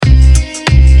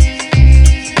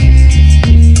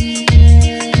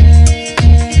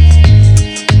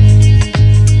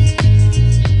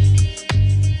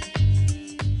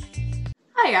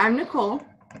Nicole.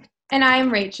 And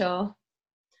I'm Rachel.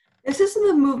 This is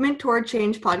the Movement Toward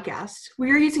Change podcast. We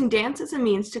are using dance as a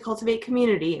means to cultivate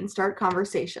community and start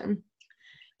conversation.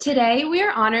 Today, we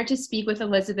are honored to speak with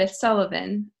Elizabeth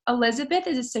Sullivan. Elizabeth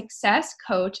is a success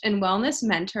coach and wellness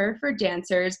mentor for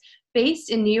dancers based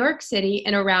in New York City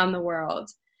and around the world.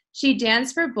 She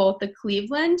danced for both the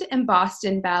Cleveland and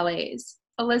Boston ballets.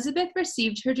 Elizabeth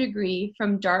received her degree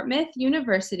from Dartmouth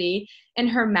University and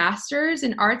her master's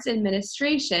in arts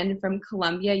administration from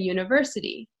Columbia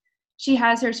University. She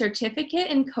has her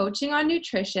certificate in coaching on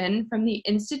nutrition from the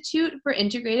Institute for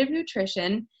Integrative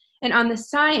Nutrition and on the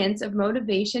science of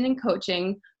motivation and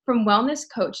coaching from Wellness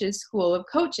Coaches School of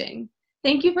Coaching.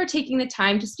 Thank you for taking the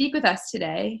time to speak with us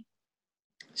today.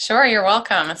 Sure, you're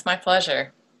welcome. It's my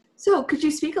pleasure. So, could you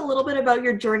speak a little bit about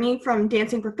your journey from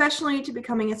dancing professionally to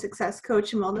becoming a success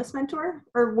coach and wellness mentor?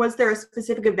 Or was there a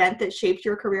specific event that shaped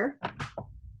your career?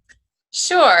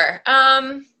 Sure.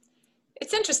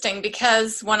 It's interesting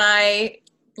because when I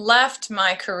left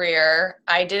my career,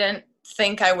 I didn't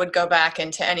think I would go back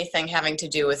into anything having to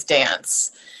do with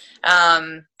dance.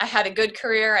 I had a good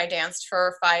career. I danced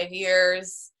for 5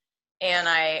 years, and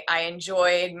I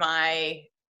enjoyed my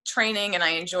training and I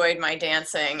enjoyed my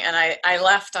dancing. And I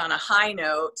left on a high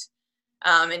note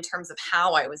in terms of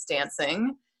how I was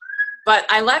dancing. But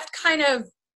I left kind of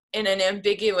in an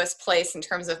ambiguous place in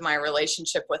terms of my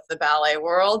relationship with the ballet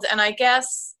world. And I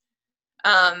guess,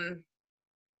 I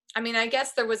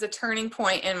guess there was a turning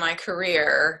point in my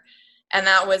career, and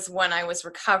that was when I was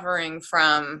recovering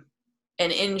from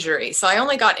an injury. So I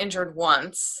only got injured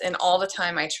once in all the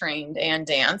time I trained and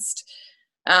danced.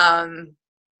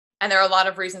 And there are a lot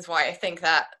of reasons why I think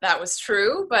that was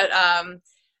true, but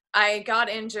I got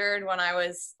injured when I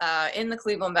was in the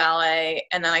Cleveland Ballet,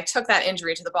 and then I took that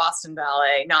injury to the Boston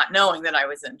Ballet, not knowing that I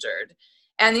was injured.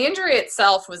 And the injury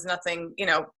itself was nothing,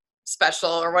 special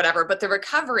or whatever, but the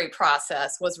recovery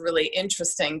process was really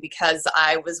interesting because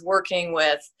I was working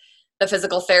with the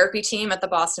physical therapy team at the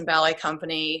Boston Ballet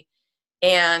Company,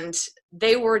 and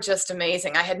they were just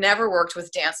amazing. I had never worked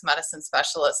with dance medicine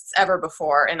specialists ever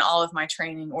before in all of my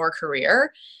training or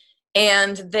career.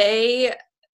 And they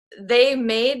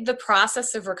made the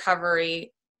process of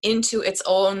recovery into its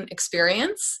own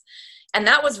experience. And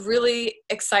that was really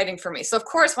exciting for me. So of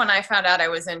course, when I found out I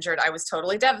was injured, I was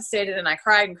totally devastated, and I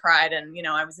cried and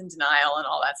I was in denial and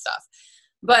all that stuff.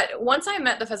 But once I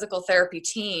met the physical therapy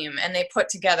team and they put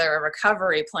together a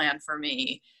recovery plan for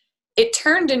me, it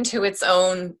turned into its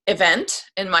own event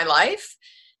in my life.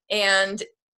 And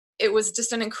it was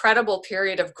just an incredible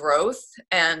period of growth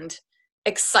and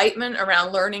excitement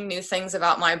around learning new things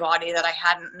about my body that I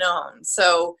hadn't known.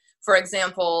 So, for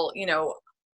example,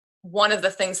 one of the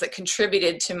things that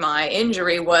contributed to my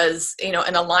injury was,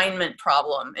 an alignment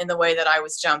problem in the way that I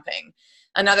was jumping.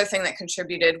 Another thing that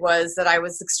contributed was that I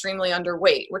was extremely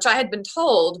underweight, which I had been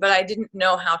told, but I didn't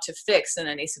know how to fix in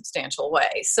any substantial way.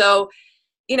 So,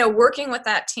 working with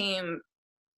that team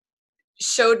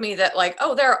showed me that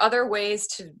there are other ways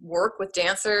to work with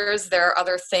dancers. There are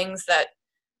other things that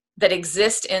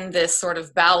exist in this sort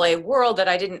of ballet world that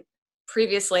I didn't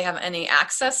previously have any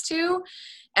access to.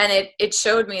 And it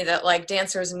showed me that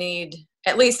dancers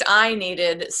at least I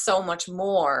needed so much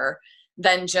more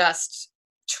than just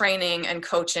training and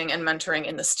coaching and mentoring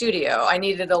in the studio. I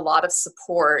needed a lot of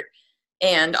support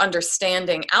and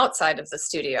understanding outside of the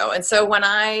studio. And so when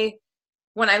I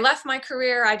left my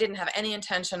career, I didn't have any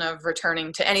intention of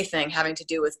returning to anything having to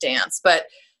do with dance. But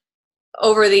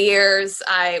over the years,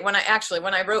 when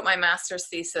I wrote my master's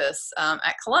thesis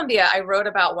at Columbia, I wrote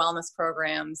about wellness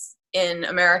programs in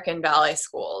American ballet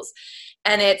schools.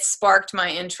 And it sparked my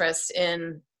interest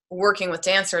in working with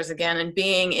dancers again and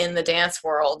being in the dance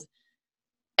world.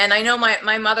 And I know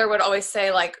my mother would always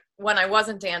say, when I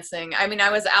wasn't dancing, I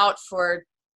was out for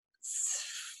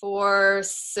 4,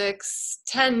 6,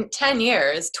 10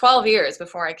 years, 12 years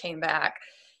before I came back.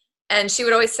 And she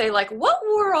would always say, what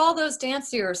were all those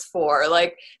dance years for?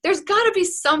 There's got to be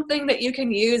something that you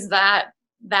can use that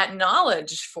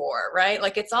knowledge for, right?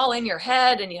 It's all in your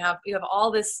head, and you have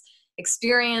all this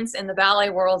experience in the ballet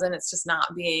world, and it's just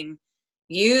not being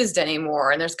used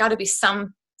anymore. And there's got to be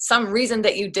some reason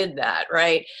that you did that,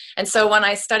 right? And so when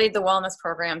I studied the wellness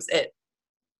programs,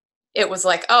 it was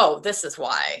oh, this is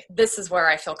why. This is where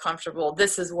I feel comfortable.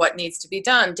 This is what needs to be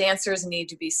done. Dancers need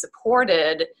to be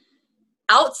supported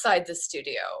outside the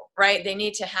studio, right? They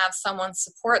need to have someone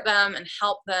support them and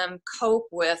help them cope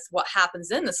with what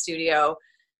happens in the studio,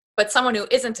 but someone who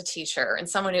isn't a teacher and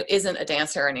someone who isn't a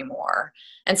dancer anymore.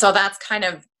 And so that's kind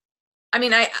of, I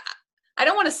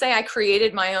don't want to say I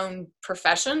created my own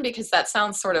profession because that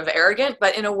sounds sort of arrogant,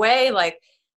 but in a way,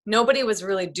 nobody was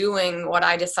really doing what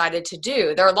I decided to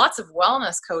do. There are lots of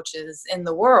wellness coaches in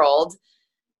the world,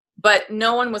 but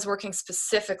no one was working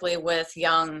specifically with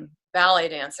young ballet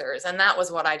dancers. And that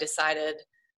was what I decided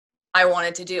I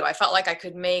wanted to do. I felt like I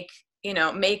could make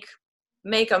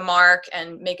a mark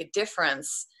and make a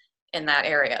difference in that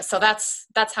area. So that's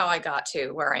how I got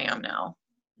to where I am now.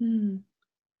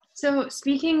 So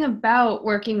speaking about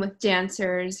working with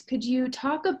dancers, could you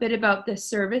talk a bit about the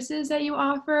services that you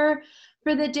offer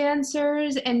for the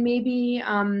dancers, and maybe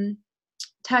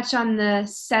touch on the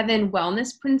 7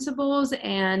 wellness principles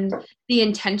and the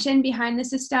intention behind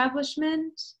this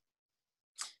establishment?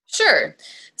 Sure.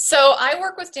 So I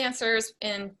work with dancers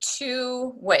in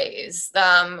 2 ways.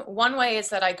 One way is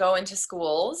that I go into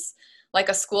schools, like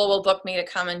a school will book me to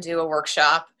come and do a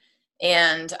workshop.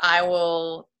 And I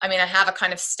have a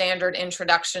kind of standard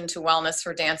introduction to wellness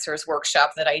for dancers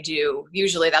workshop that I do.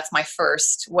 Usually that's my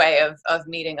first way of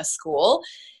meeting a school.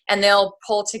 And they'll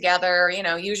pull together,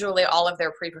 usually all of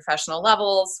their pre-professional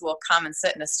levels will come and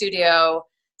sit in a studio.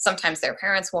 Sometimes their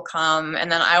parents will come,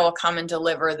 and then I will come and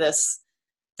deliver this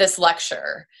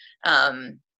lecture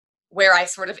where I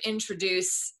sort of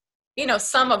introduce,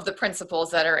 some of the principles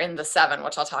that are in the 7,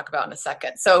 which I'll talk about in a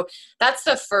second. So that's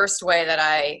the first way that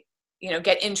I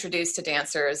get introduced to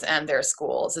dancers and their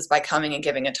schools, is by coming and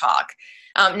giving a talk.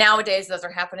 Nowadays, those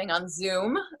are happening on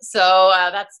Zoom. So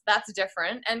that's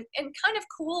different and kind of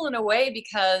cool in a way,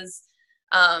 because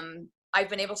I've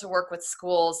been able to work with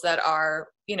schools that are,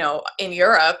 in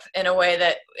Europe in a way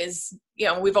that is,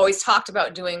 we've always talked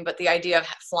about doing, but the idea of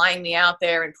flying me out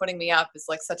there and putting me up is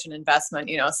like such an investment,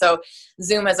 so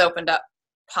Zoom has opened up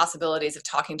possibilities of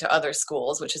talking to other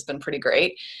schools, which has been pretty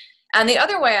great. And the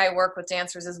other way I work with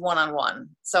dancers is one-on-one.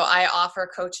 So I offer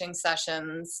coaching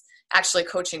sessions, actually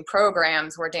coaching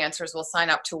programs, where dancers will sign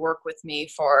up to work with me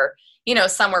for,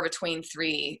 somewhere between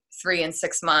 3 and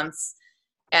 6 months.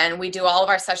 And we do all of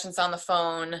our sessions on the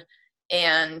phone.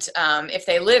 And if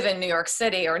they live in New York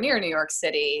City or near New York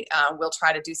City, we'll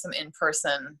try to do some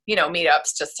in-person,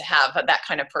 meetups, just to have that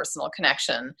kind of personal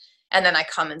connection. And then I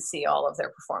come and see all of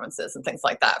their performances and things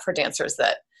like that for dancers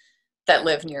that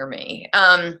live near me.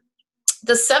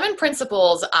 The 7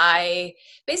 principles, I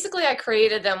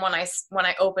created them when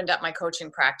I opened up my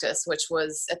coaching practice, which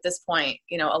was at this point,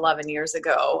 11 years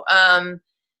ago.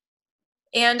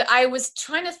 And I was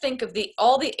trying to think of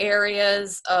all the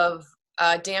areas of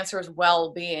dancers'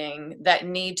 well-being that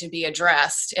need to be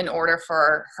addressed in order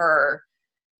for her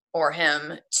or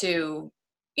him to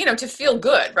feel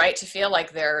good, right? To feel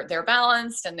like they're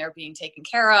balanced and they're being taken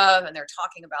care of and they're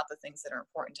talking about the things that are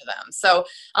important to them. So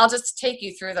I'll just take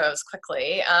you through those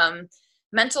quickly.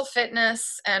 Mental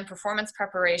fitness and performance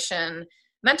preparation.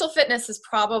 Mental fitness is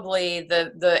probably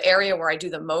the area where I do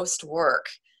the most work,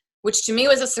 which to me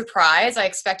was a surprise. I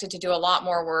expected to do a lot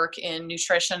more work in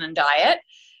nutrition and diet,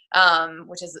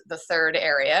 which is the 3rd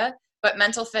area. But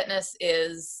mental fitness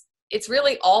it's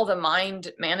really all the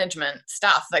mind management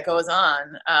stuff that goes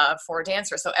on for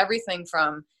dancers. So everything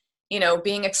from,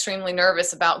 being extremely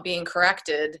nervous about being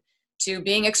corrected to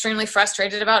being extremely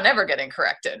frustrated about never getting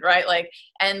corrected, right?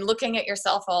 And looking at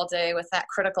yourself all day with that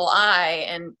critical eye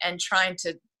and trying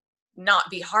to not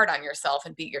be hard on yourself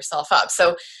and beat yourself up.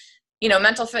 So,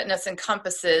 mental fitness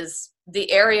encompasses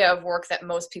the area of work that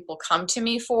most people come to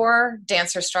me for.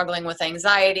 Dancers struggling with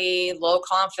anxiety, low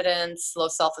confidence, low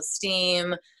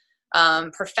self-esteem,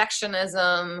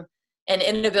 perfectionism, and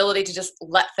inability to just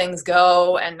let things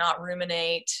go and not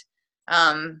ruminate.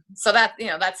 So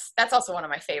that's also one of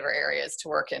my favorite areas to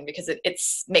work in, because it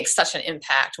makes such an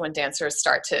impact when dancers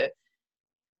start to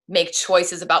make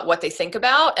choices about what they think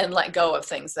about and let go of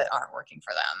things that aren't working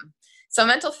for them. So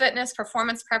mental fitness,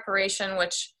 performance preparation,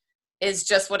 which is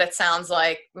just what it sounds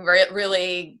like,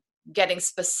 really getting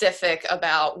specific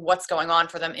about what's going on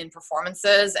for them in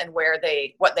performances and what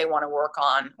they want to work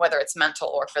on, whether it's mental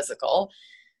or physical.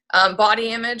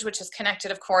 Body image, which is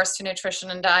connected, of course, to nutrition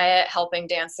and diet, helping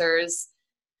dancers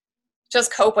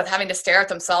just cope with having to stare at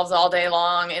themselves all day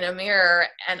long in a mirror,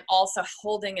 and also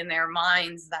holding in their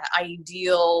minds that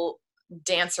ideal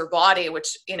dancer body,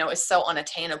 which, is so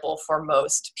unattainable for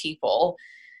most people.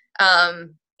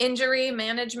 Injury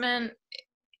management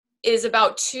is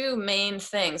about 2 main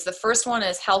things. The first one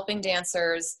is helping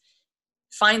dancers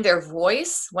find their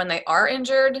voice when they are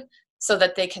injured, so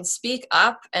that they can speak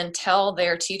up and tell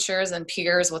their teachers and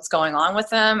peers what's going on with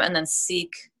them, and then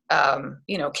seek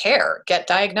care, get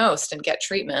diagnosed and get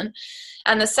treatment.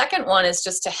 And the second one is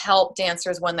just to help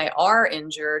dancers when they are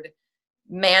injured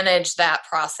manage that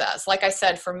process. Like I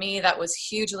said, for me, that was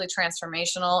hugely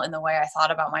transformational in the way I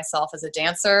thought about myself as a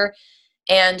dancer.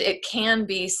 And it can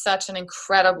be such an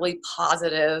incredibly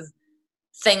positive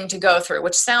thing to go through,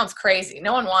 which sounds crazy.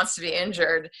 No one wants to be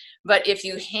injured, but if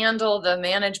you handle the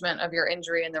management of your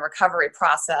injury and the recovery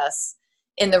process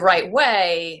in the right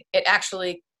way, it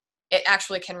actually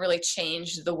can really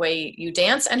change the way you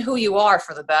dance and who you are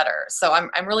for the better. So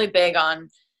I'm really big on,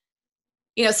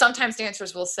 sometimes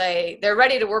dancers will say they're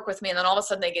ready to work with me, and then all of a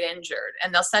sudden they get injured,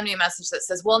 and they'll send me a message that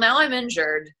says, well, now I'm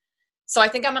injured, so I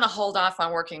think I'm going to hold off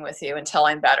on working with you until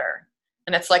I'm better.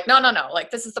 And it's like, no,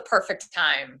 like, this is the perfect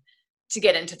time to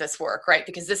get into this work, right?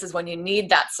 Because this is when you need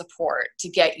that support to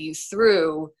get you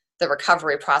through the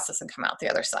recovery process and come out the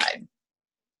other side.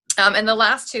 And the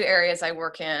last two areas I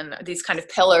work in, these kind of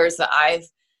pillars that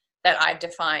I've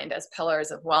defined as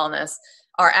pillars of wellness,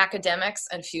 are academics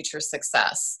and future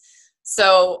success.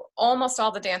 So almost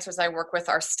all the dancers I work with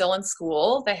are still in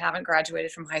school. They haven't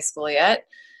graduated from high school yet.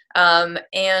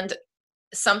 And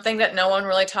something that no one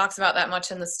really talks about that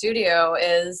much in the studio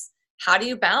is, how do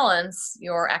you balance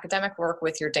your academic work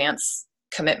with your dance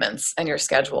commitments and your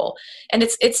schedule? And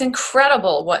it's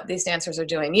incredible what these dancers are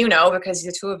doing, because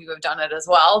the two of you have done it as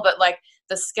well, but like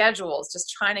the schedules, just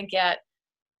trying to get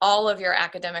all of your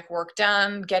academic work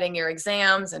done, getting your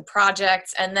exams and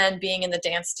projects, and then being in the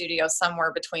dance studio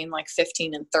somewhere between like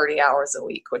 15 and 30 hours a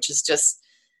week, which is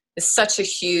such a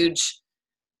huge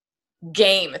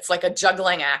game. It's like a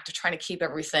juggling act of trying to keep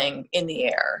everything in the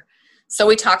air. So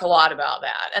we talk a lot about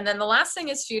that. And then the last thing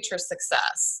is future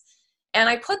success. And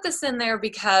I put this in there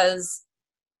because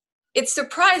it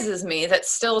surprises me that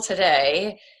still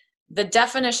today, the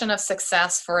definition of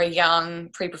success for a young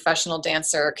pre-professional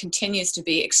dancer continues to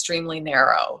be extremely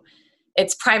narrow.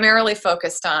 It's primarily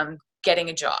focused on getting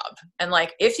a job. And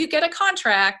like, if you get a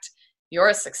contract, you're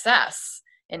a success.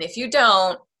 And if you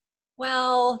don't,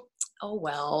 well, oh,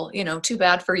 well, too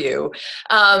bad for you.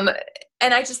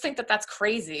 And I just think that that's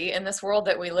crazy. In this world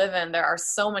that we live in, there are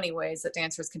so many ways that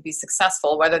dancers can be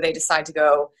successful, whether they decide to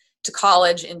go to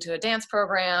college into a dance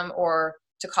program, or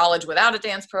to college without a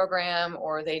dance program,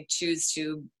 or they choose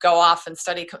to go off and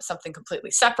study something completely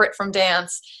separate from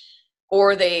dance,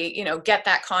 or they, get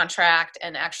that contract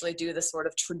and actually do the sort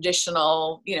of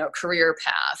traditional, career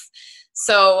path.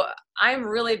 So I'm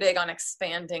really big on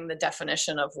expanding the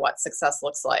definition of what success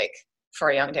looks like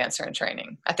for a young dancer in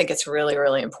training. I think it's really,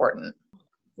 really important.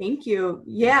 Thank you.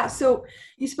 Yeah. So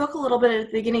you spoke a little bit at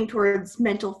the beginning towards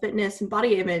mental fitness and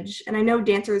body image, and I know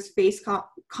dancers face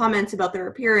comments about their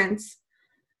appearance.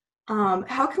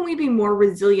 How can we be more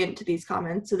resilient to these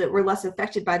comments so that we're less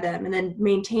affected by them, and then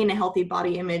maintain a healthy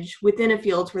body image within a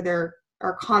field where there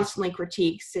are constantly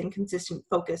critiques and consistent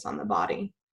focus on the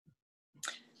body?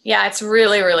 Yeah, it's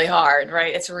really, really hard,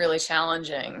 right? It's really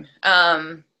challenging.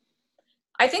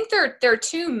 I think there are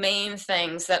two main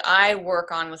things that I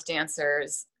work on with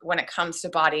dancers when it comes to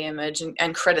body image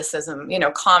and criticism,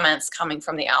 comments coming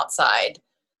from the outside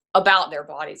about their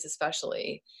bodies,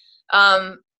 especially.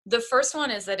 The first one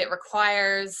is that it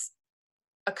requires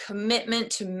a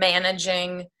commitment to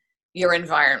managing your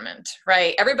environment,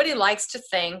 right? Everybody likes to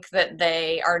think that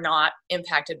they are not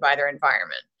impacted by their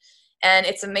environment. And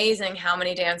it's amazing how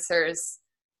many dancers,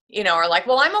 are like,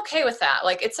 well, I'm okay with that.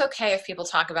 Like, it's okay if people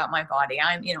talk about my body.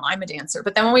 I'm a dancer.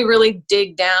 But then when we really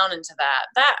dig down into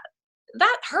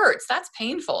that hurts. That's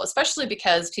painful, especially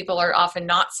because people are often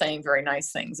not saying very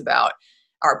nice things about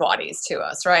our bodies to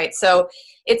us, right? So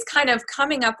it's kind of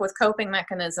coming up with coping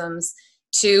mechanisms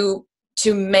to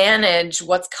manage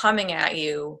what's coming at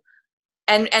you,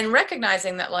 and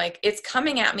recognizing that, like, it's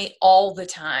coming at me all the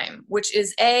time, which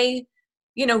is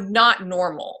not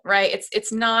normal, right?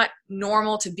 It's not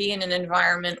normal to be in an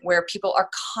environment where people are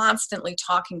constantly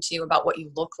talking to you about what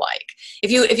you look like.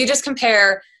 If you just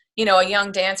compare, a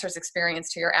young dancer's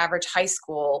experience to your average high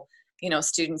school,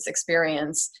 student's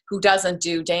experience who doesn't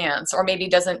do dance, or maybe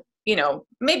doesn't,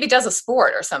 maybe does a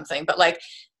sport or something, but like,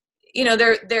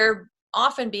 they're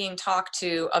often being talked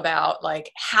to about like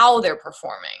how they're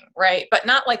performing, right? But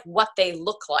not like what they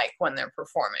look like when they're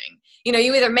performing. You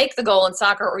either make the goal in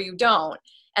soccer or you don't.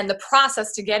 And the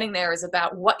process to getting there is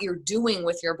about what you're doing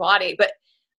with your body. But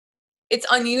it's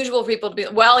unusual for people to be,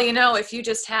 well, if you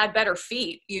just had better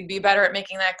feet, you'd be better at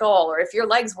making that goal. Or if your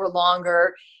legs were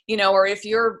longer, or if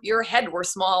your head were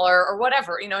smaller or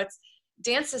whatever,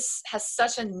 dance has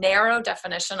such a narrow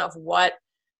definition of what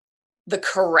the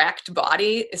correct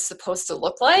body is supposed to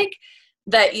look like,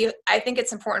 that I think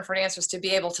it's important for dancers to be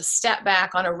able to step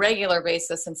back on a regular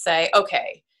basis and say,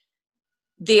 okay,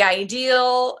 the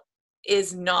ideal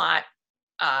is not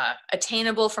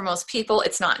attainable for most people.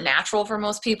 It's not natural for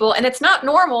most people. And it's not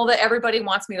normal that everybody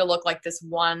wants me to look like this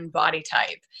one body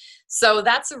type. So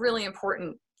that's a really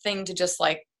important thing to just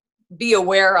like be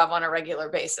aware of on a regular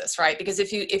basis, right? Because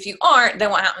if you aren't, then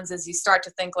what happens is you start to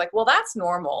think like, well, that's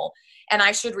normal, and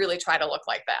I should really try to look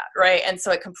like that, right? And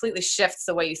so it completely shifts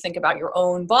the way you think about your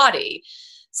own body.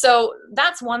 So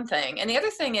that's one thing. And the other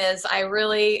thing is, I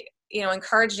really,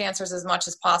 encourage dancers as much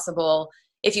as possible,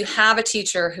 if you have a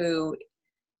teacher who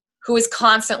is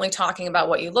constantly talking about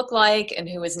what you look like and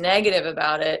who is negative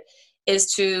about it,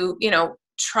 is to,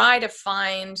 try to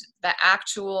find the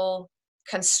actual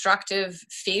constructive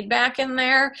feedback in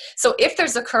there. So if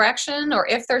there's a correction or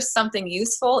if there's something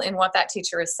useful in what that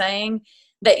teacher is saying,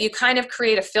 that you kind of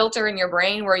create a filter in your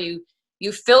brain where you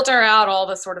filter out all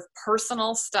the sort of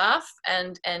personal stuff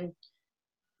and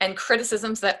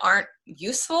criticisms that aren't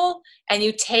useful, and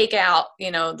you take out,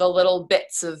 the little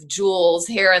bits of jewels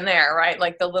here and there, right?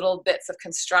 Like the little bits of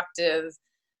constructive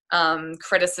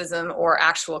criticism or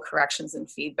actual corrections and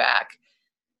feedback.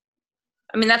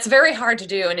 I mean, that's very hard to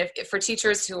do. And if for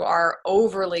teachers who are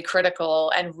overly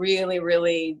critical and really,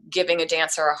 really giving a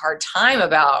dancer a hard time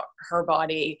about her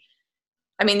body,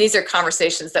 I mean, these are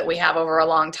conversations that we have over a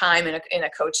long time in a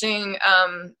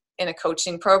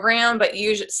coaching program, but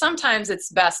sometimes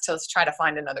it's best to try to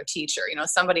find another teacher,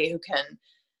 somebody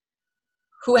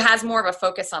who has more of a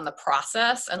focus on the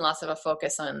process and less of a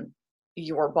focus on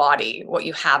your body, what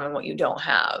you have and what you don't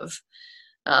have.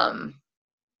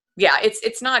 Yeah,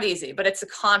 it's not easy, but it's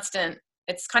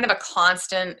kind of a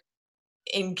constant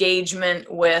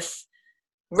engagement with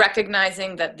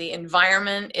recognizing that the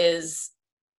environment is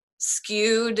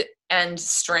skewed and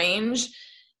strange.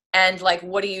 And like,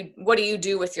 what do you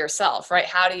do with yourself, right?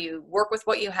 How do you work with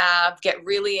what you have, get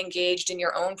really engaged in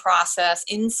your own process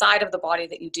inside of the body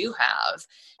that you do have,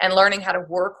 and learning how to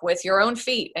work with your own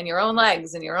feet and your own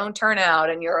legs and your own turnout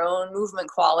and your own movement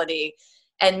quality,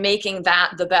 and making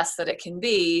that the best that it can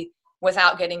be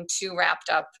without getting too wrapped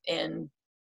up in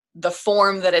the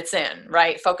form that it's in,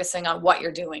 right? Focusing on what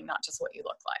you're doing, not just what you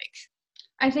look like.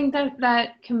 I think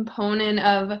that component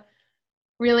of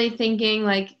really thinking,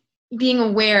 like, being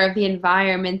aware of the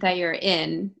environment that you're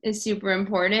in is super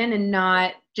important, and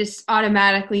not just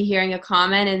automatically hearing a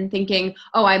comment and thinking,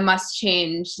 oh, I must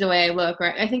change the way I look.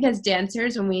 Or I think as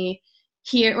dancers, when we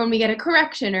get a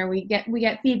correction or we get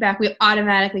feedback, we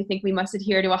automatically think we must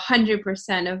adhere to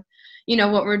 100% of,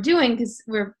 what we're doing, because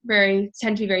we're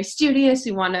tend to be very studious.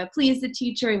 We want to please the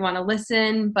teacher. We want to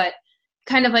listen, but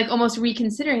kind of like almost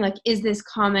reconsidering, like, is this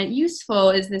comment useful?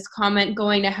 Is this comment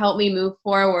going to help me move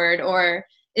forward? Or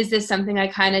is this something I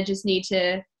kind of just need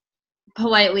to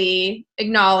politely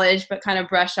acknowledge but kind of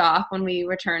brush off when we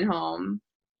return home?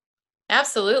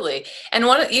 Absolutely. And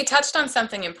you touched on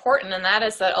something important, and that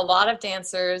is that a lot of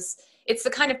dancers, it's the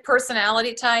kind of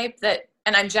personality type that,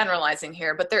 and I'm generalizing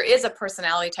here, but there is a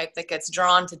personality type that gets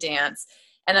drawn to dance,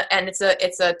 and it's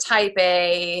a type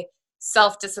A,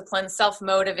 self-disciplined,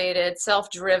 self-motivated,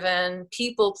 self-driven,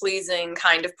 people-pleasing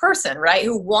kind of person, right?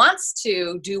 Who wants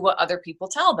to do what other people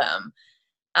tell them.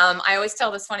 I always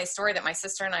tell this funny story that my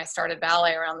sister and I started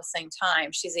ballet around the same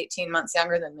time. She's 18 months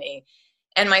younger than me.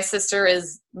 And my sister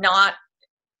is not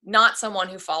someone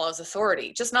who follows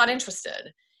authority, just not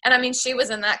interested. And I mean, she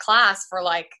was in that class for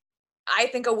like, I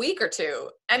think a week or two.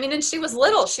 I mean, and she was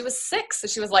little, she was 6. So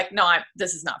she was like, no,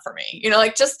 this is not for me.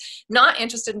 Like just not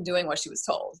interested in doing what she was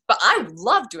told. But I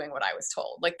loved doing what I was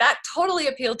told. Like that totally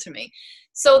appealed to me.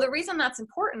 So the reason that's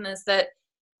important is that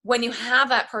when you have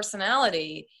that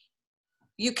personality,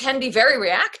 you can be very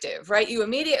reactive, right? You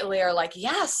immediately are like,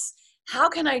 yes, how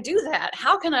can I do that?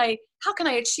 How can I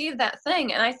achieve that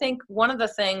thing? And I think one of the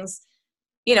things,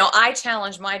 I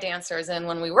challenge my dancers in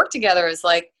when we work together is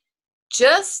like,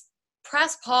 just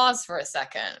press pause for a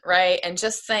second, right? And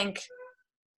just think,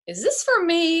 is this for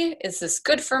me? Is this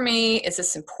good for me? Is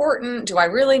this important? Do I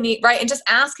really need, right? And just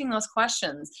asking those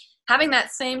questions, having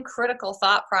that same critical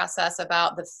thought process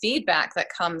about the feedback that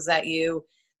comes at you,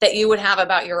 that you would have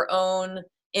about your own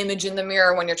image in the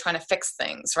mirror when you're trying to fix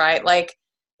things, right? Like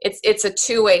it's a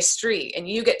two-way street, and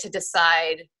you get to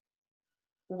decide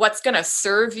what's going to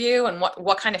serve you and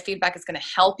what kind of feedback is going to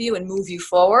help you and move you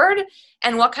forward,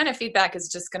 and what kind of feedback is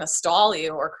just going to stall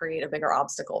you or create a bigger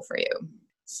obstacle for you.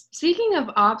 Speaking of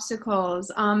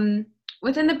obstacles,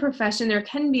 within the profession, there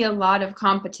can be a lot of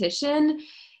competition.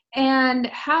 And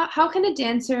how can a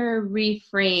dancer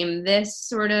reframe this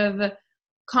sort of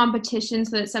competition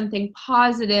so that it's something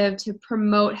positive to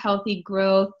promote healthy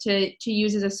growth, to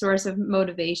use as a source of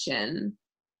motivation?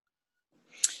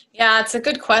 Yeah, it's a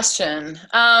good question.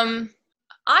 I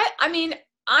mean,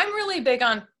 I'm really big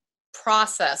on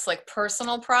process, like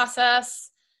personal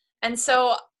process. And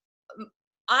so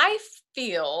I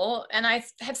feel, and I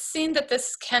have seen that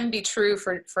this can be true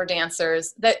for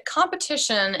dancers, that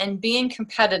competition and being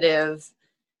competitive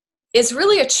is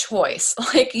really a choice.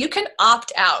 Like, you can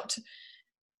opt out,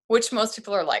 which most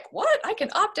people are like, what? I can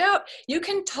opt out? You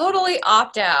can totally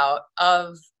opt out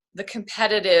of the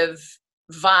competitive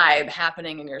vibe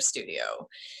happening in your studio.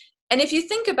 And if you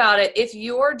think about it, if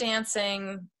you're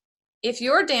dancing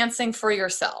for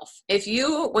yourself,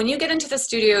 when you get into the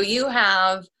studio, you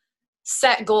have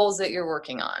set goals that you're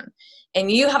working on, and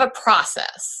you have a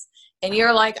process, and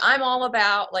you're like, I'm all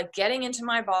about like getting into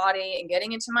my body and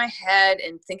getting into my head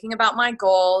and thinking about my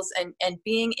goals and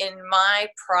being in my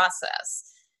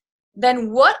process,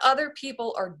 then what other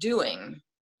people are doing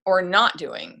or not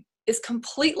doing is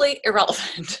completely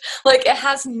irrelevant. Like, it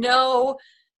has no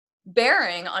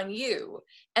bearing on you.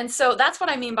 And so that's what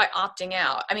I mean by opting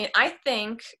out. I mean, I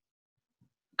think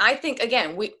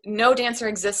again, no dancer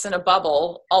exists in a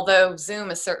bubble, although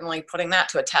Zoom is certainly putting that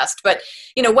to a test. But,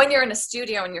 when you're in a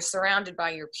studio and you're surrounded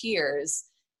by your peers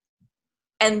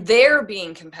and they're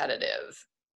being competitive,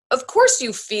 of course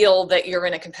you feel that you're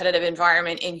in a competitive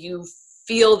environment, and you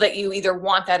feel that you either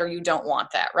want that or you don't want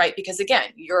that, right? Because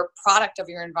again, you're a product of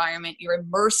your environment, you're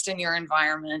immersed in your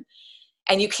environment,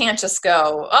 and you can't just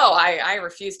go, oh, I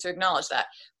refuse to acknowledge that.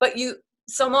 But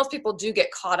so most people do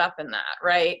get caught up in that,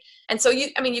 right? And so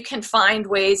you can find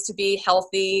ways to be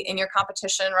healthy in your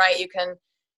competition, right?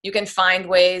 You can find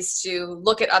ways to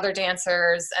look at other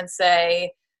dancers and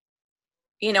say,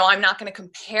 I'm not going to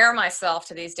compare myself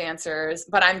to these dancers,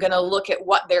 but I'm going to look at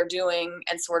what they're doing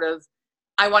and sort of,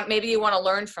 maybe you want to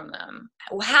learn from them.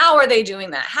 How are they doing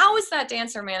that? How is that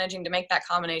dancer managing to make that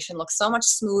combination look so much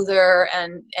smoother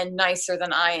and nicer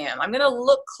than I am? I'm going to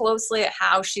look closely at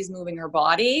how she's moving her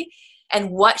body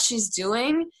and what she's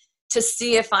doing to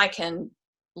see if I can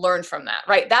learn from that,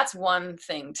 right? That's one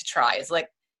thing to try, is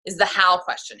the how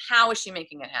question. How is she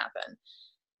making it happen?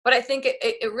 But I think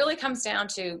it really comes down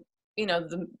to,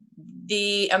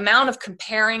 the amount of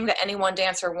comparing that any one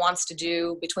dancer wants to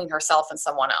do between herself and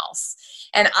someone else.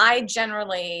 And I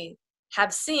generally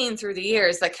have seen through the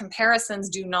years that comparisons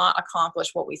do not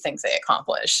accomplish what we think they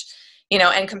accomplish.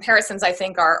 And comparisons, I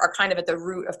think, are kind of at the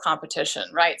root of competition,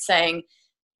 right? Saying,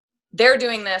 they're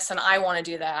doing this and I want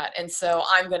to do that, and so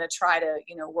I'm going to try to,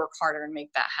 work harder and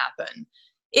make that happen.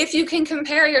 If you can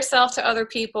compare yourself to other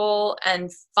people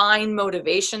and find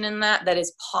motivation in that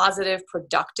is positive,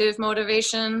 productive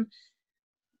motivation,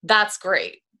 that's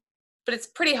great. But it's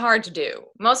pretty hard to do.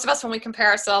 Most of us, when we compare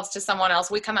ourselves to someone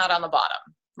else, we come out on the bottom,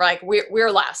 right?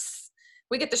 We're less.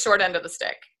 We get the short end of the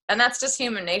stick. And that's just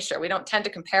human nature. We don't tend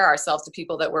to compare ourselves to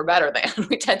people that we're better than.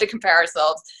 We tend to compare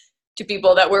ourselves to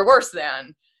people that we're worse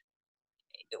than,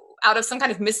 out of some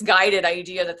kind of misguided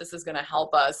idea that this is going to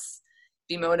help us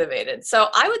be motivated. So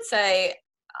I would say,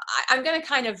 I'm going to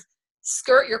kind of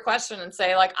skirt your question and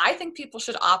say, I think people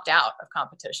should opt out of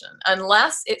competition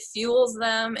unless it fuels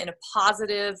them in a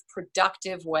positive,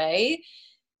 productive way.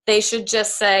 They should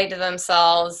just say to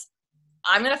themselves,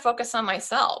 I'm going to focus on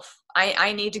myself.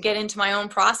 I need to get into my own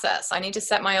process. I need to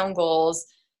set my own goals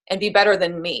and be better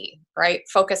than me, right?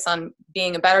 Focus on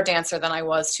being a better dancer than I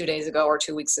was 2 days ago or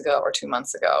 2 weeks ago or 2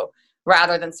 months ago,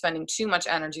 rather than spending too much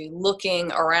energy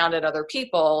looking around at other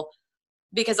people,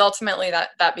 because ultimately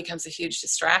that becomes a huge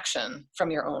distraction from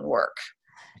your own work.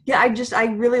 Yeah, I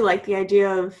really like the idea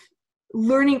of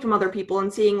learning from other people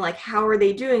and seeing how are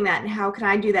they doing that and how can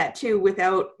I do that too,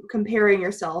 without comparing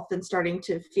yourself and starting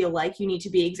to feel like you need to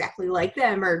be exactly like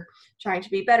them or trying to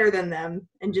be better than them,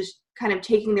 and just kind of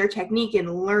taking their technique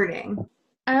and learning.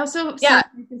 I also see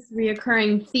this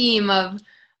reoccurring theme of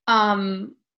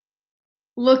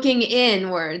looking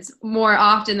inwards more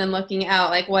often than looking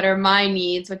out. What are my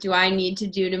needs? What do I need to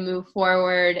do to move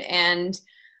forward? And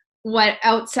what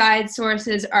outside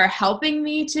sources are helping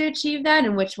me to achieve that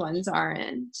and which ones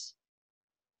aren't.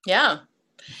 Yeah.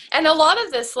 And a lot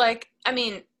of this,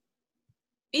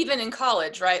 even in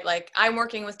college, right? I'm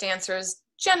working with dancers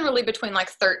generally between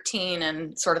 13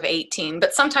 and sort of 18,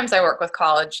 but sometimes I work with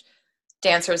college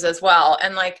dancers as well.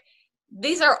 And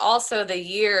these are also the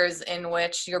years in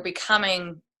which you're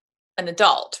becoming an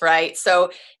adult, right?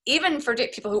 So even for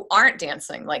people who aren't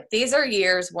dancing, these are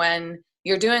years when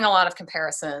you're doing a lot of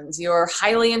comparisons. You're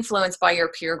highly influenced by your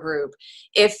peer group.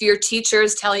 If your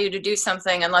teachers tell you to do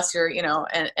something, unless you're,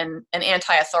 an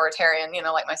anti-authoritarian,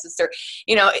 like my sister,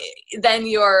 then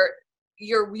you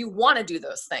want to do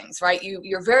those things, right?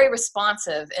 You're very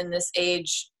responsive in this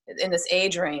age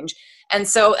range. And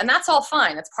that's all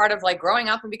fine. It's part of growing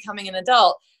up and becoming an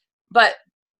adult. But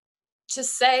to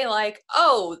say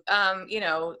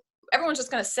everyone's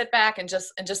just going to sit back and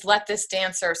just let this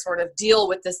dancer sort of deal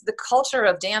with this. The culture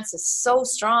of dance is so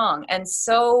strong. And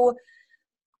so,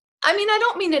 I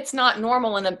don't mean it's not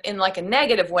normal in a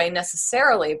negative way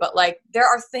necessarily, but there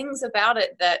are things about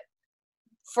it that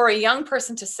for a young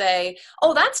person to say,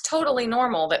 oh, that's totally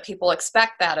normal that people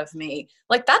expect that of me.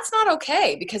 Like, that's not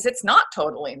okay, because it's not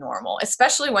totally normal,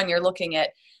 especially when you're looking at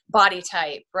body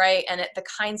type, right? And at the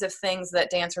kinds of things that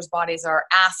dancers' bodies are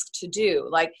asked to do.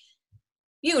 Like,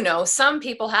 some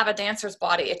people have a dancer's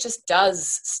body. It just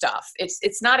does stuff.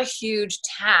 It's not a huge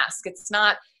task. It's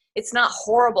not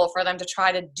horrible for them to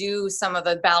try to do some of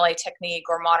the ballet technique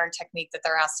or modern technique that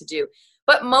they're asked to do.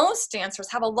 But most dancers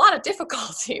have a lot of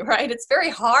difficulty, right? It's very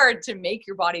hard to make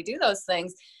your body do those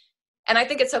things. And I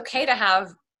think it's okay to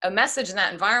have a message in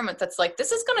that environment that's like,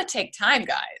 this is going to take time,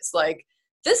 guys. Like,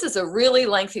 this is a really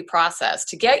lengthy process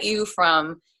to get you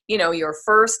from your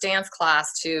first dance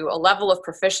class to a level of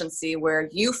proficiency where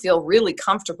you feel really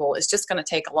comfortable is just going to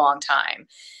take a long time.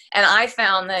 And I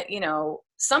found that,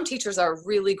 some teachers are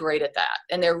really great at that,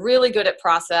 and they're really good at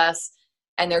process,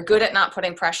 and they're good at not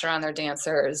putting pressure on their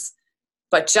dancers.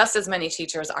 But just as many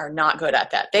teachers are not good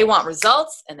at that. They want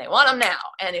results, and they want them now.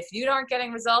 And if you aren't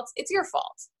getting results, it's your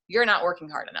fault. You're not working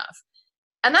hard enough.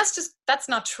 And that's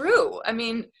not true. I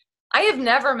mean, I have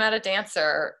never met a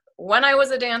dancer, when I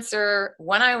was a dancer,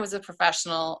 when I was a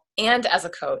professional, and as a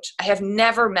coach, I have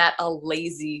never met a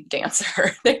lazy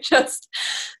dancer.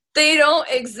 They don't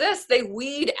exist. They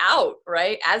weed out,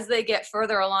 right? As they get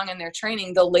further along in their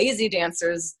training, the lazy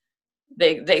dancers,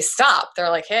 they stop. They're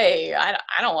like, hey, I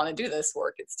don't want to do this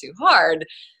work. It's too hard.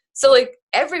 So like,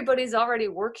 everybody's already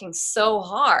working so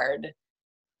hard.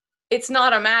 It's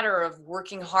not a matter of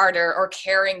working harder or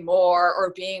caring more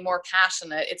or being more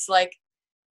passionate. It's like,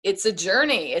 it's a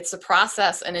journey, it's a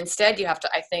process. And instead you have to,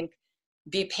 I think,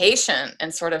 be patient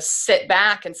and sort of sit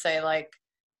back and say, like,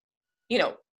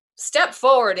 step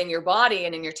forward in your body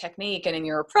and in your technique and in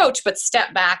your approach, but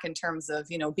step back in terms of,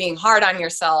 being hard on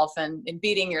yourself and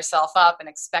beating yourself up and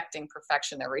expecting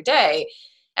perfection every day.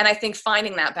 And I think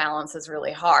finding that balance is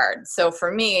really hard. So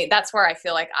for me, that's where I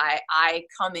feel like I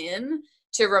come in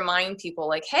to remind people,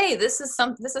 like, hey, this is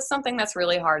something that's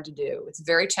really hard to do. It's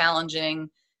very challenging.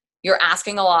 You're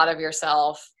asking a lot of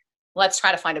yourself. Let's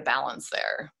try to find a balance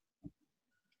there.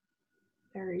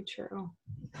 Very true.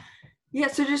 Yeah,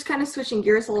 so just kind of switching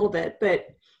gears a little bit, but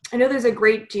I know there's a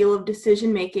great deal of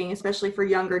decision making, especially for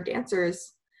younger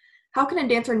dancers. How can a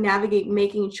dancer navigate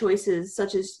making choices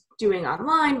such as doing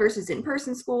online versus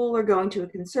in-person school, or going to a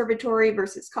conservatory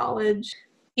versus college?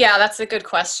 Yeah, that's a good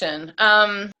question.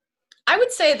 I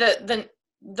would say that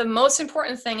the most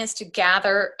important thing is to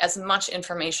gather as much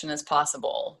information as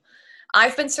possible.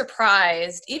 I've been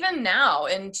surprised, even now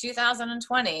in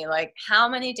 2020, like how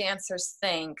many dancers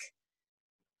think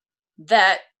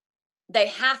that they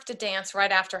have to dance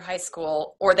right after high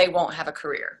school or they won't have a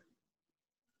career.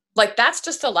 Like, that's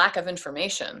just a lack of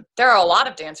information. There are a lot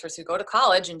of dancers who go to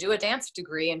college and do a dance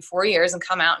degree in 4 years and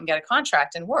come out and get a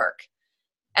contract and work.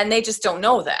 And they just don't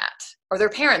know that, or their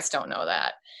parents don't know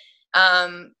that.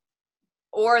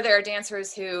 Or there are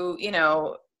dancers who,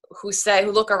 who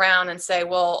look around and say,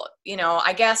 well,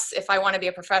 I guess if I want to be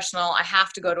a professional, I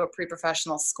have to go to a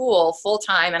pre-professional school full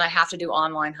time and I have to do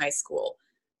online high school.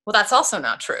 Well, that's also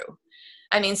not true.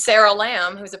 I mean, Sarah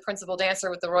Lamb, who's a principal dancer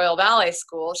with the Royal Ballet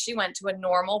School, she went to a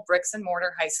normal bricks and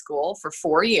mortar high school for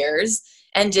 4 years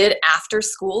and did after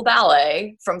school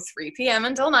ballet from 3 p.m.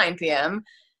 until 9 p.m.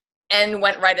 and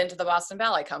went right into the Boston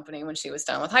Ballet Company when she was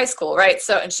done with high school, right?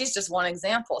 So, and she's just one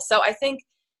example. So I think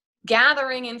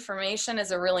gathering information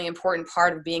is a really important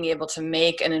part of being able to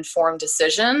make an informed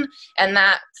decision. And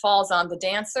that falls on the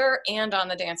dancer and on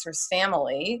the dancer's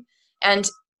family. And,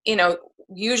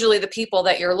 usually the people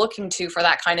that you're looking to for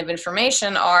that kind of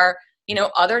information are,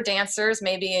 other dancers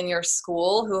maybe in your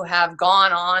school who have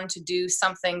gone on to do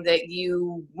something that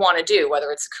you want to do,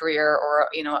 whether it's a career or,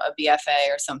 a BFA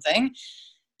or something.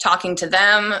 Talking to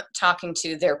them, talking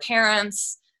to their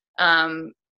parents.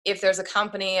 If there's a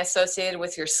company associated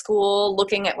with your school,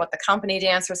 looking at what the company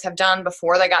dancers have done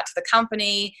before they got to the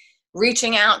company,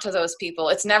 reaching out to those people.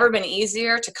 It's never been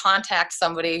easier to contact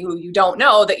somebody who you don't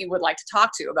know that you would like to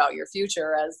talk to about your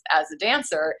future as a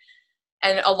dancer.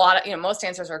 And a lot of, most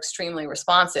dancers are extremely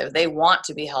responsive. They want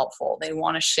to be helpful. They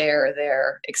want to share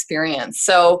their experience.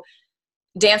 So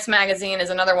Dance Magazine is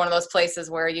another one of those places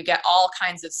where you get all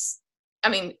kinds of,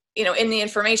 in the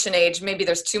information age, maybe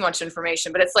there's too much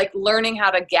information, but it's like learning how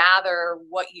to gather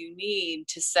what you need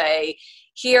to say,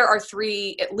 here are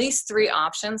at least three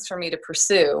options for me to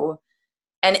pursue,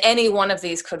 and any one of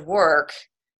these could work.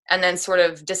 And then sort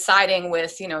of deciding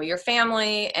with, your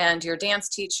family and your dance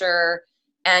teacher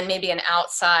and maybe an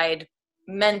outside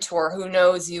mentor who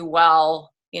knows you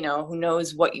well, who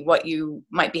knows what you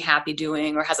might be happy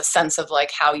doing, or has a sense of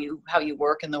like how you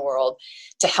work in the world,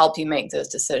 to help you make those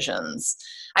decisions.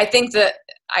 I think that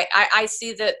I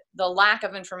see that the lack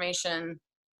of information,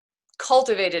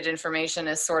 cultivated information,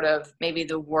 is sort of maybe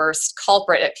the worst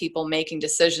culprit at people making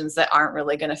decisions that aren't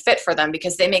really going to fit for them,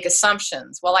 because they make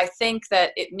assumptions. Well, I think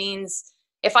that it means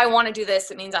if I want to do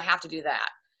this, it means I have to do that,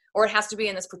 or it has to be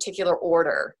in this particular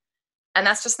order. And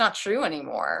that's just not true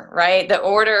anymore, right? The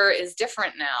order is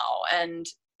different now, and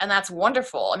that's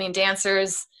wonderful. I mean,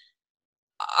 dancers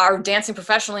are dancing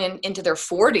professionally into their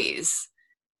 40s,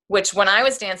 which when I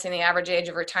was dancing, the average age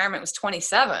of retirement was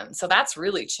 27. So that's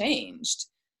really changed.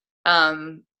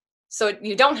 So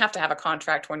you don't have to have a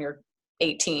contract when you're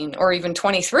 18 or even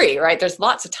 23, right? There's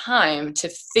lots of time to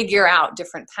figure out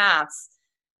different paths.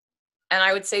 And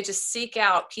I would say just seek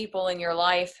out people in your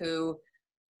life who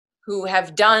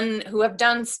have done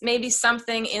maybe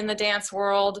something in the dance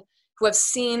world, who have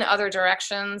seen other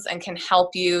directions and can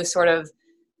help you sort of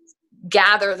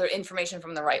gather the information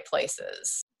from the right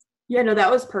places. Yeah, no,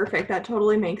 that was perfect. That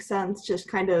totally makes sense. Just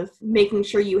kind of making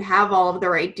sure you have all of the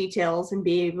right details and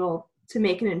be able to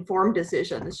make an informed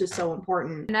decision is just so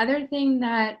important. Another thing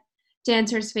that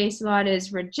dancers face a lot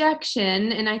is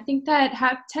rejection. And I think that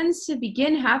tends to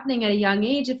begin happening at a young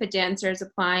age. If a dancer is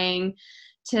applying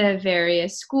to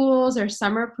various schools or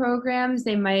summer programs,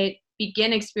 they might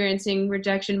begin experiencing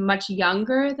rejection much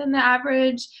younger than the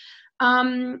average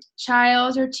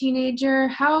child or teenager.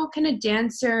 How can a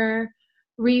dancer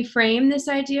reframe this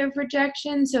idea of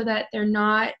rejection so that they're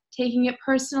not taking it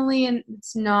personally and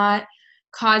it's not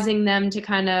causing them to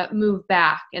kind of move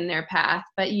back in their path,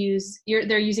 but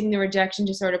they're using the rejection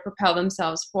to sort of propel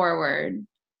themselves forward?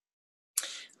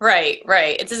 Right.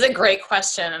 It is a great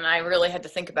question, and I really had to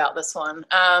think about this one.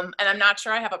 And I'm not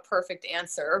sure I have a perfect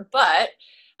answer, but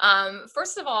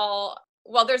first of all,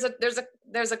 well,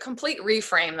 there's a complete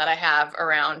reframe that I have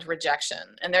around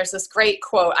rejection, and there's this great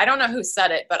quote. I don't know who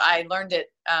said it, but I learned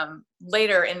it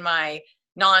later in my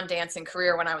non-dancing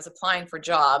career when I was applying for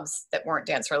jobs that weren't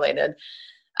dance related.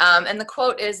 And the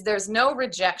quote is, "There's no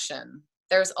rejection,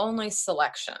 there's only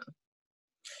selection."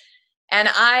 And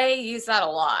I use that a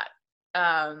lot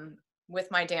with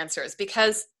my dancers,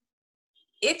 because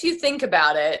if you think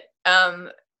about it,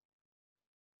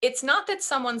 it's not that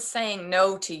someone's saying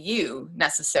no to you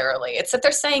necessarily. It's that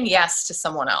they're saying yes to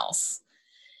someone else.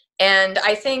 And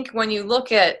I think when you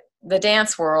look at the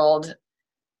dance world,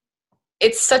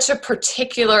 it's such a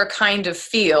particular kind of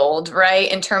field,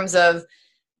 right? In terms of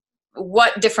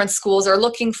what different schools are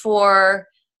looking for.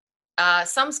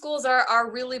 Some schools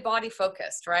are really body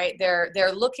focused, right?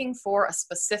 They're looking for a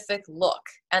specific look,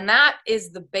 and that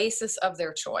is the basis of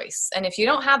their choice. And if you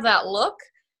don't have that look,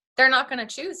 they're not going to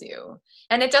choose you.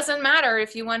 And it doesn't matter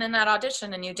if you went in that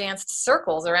audition and you danced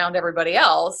circles around everybody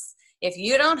else. If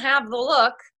you don't have the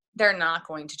look, they're not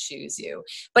going to choose you.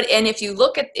 And if you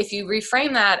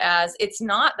reframe that as, it's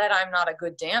not that I'm not a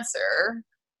good dancer,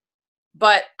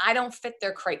 but I don't fit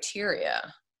their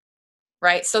criteria,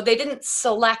 right? So they didn't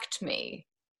select me.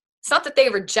 It's not that they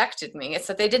rejected me. It's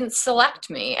that they didn't select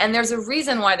me. And there's a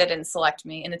reason why they didn't select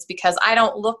me. And it's because I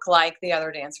don't look like the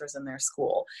other dancers in their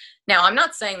school. Now, I'm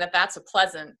not saying that that's a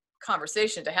pleasant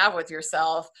conversation to have with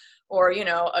yourself, or,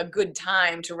 a good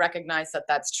time to recognize that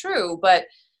that's true. But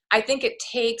I think it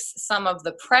takes some of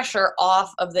the pressure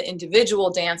off of the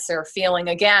individual dancer feeling,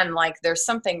 again, like there's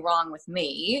something wrong with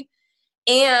me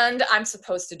and I'm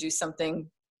supposed to do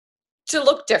something to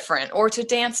look different or to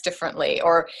dance differently,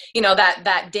 or,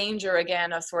 that danger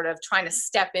again of sort of trying to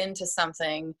step into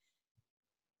something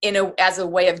as a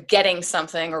way of getting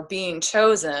something or being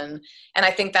chosen. And I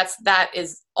think that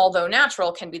is, although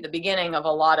natural, can be the beginning of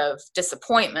a lot of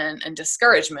disappointment and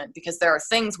discouragement, because there are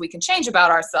things we can change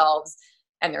about ourselves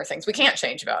and there are things we can't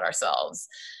change about ourselves.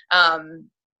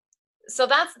 So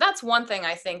that's one thing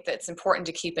I think that's important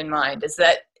to keep in mind, is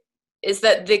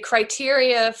that the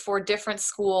criteria for different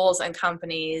schools and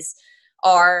companies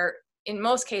are, in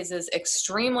most cases,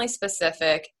 extremely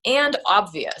specific and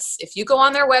obvious. If you go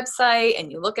on their website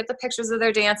and you look at the pictures of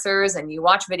their dancers and you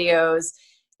watch videos,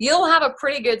 you'll have a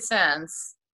pretty good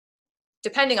sense,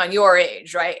 depending on your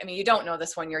age, right? I mean, you don't know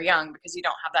this when you're young because you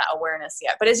don't have that awareness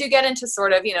yet. But as you get into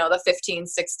sort of, the 15,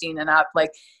 16 and up,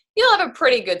 like, you'll have a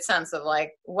pretty good sense of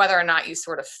like whether or not you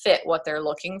sort of fit what they're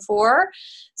looking for,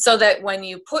 so that when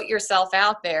you put yourself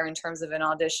out there in terms of an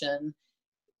audition,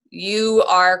 you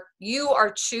are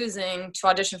choosing to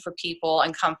audition for people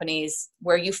and companies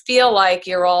where you feel like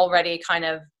you're already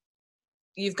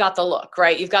you've got the look,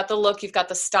 right? You've got the look, you've got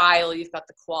the style, you've got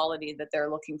the quality that they're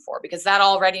looking for, because that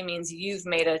already means you've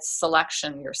made a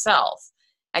selection yourself.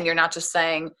 And you're not just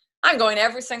saying, I'm going to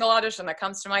every single audition that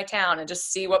comes to my town and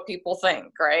just see what people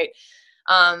think, right?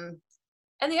 And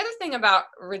the other thing about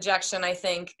rejection, I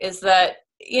think, is that,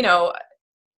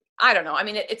 I don't know. I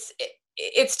mean,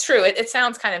 it's true. It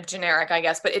sounds kind of generic, I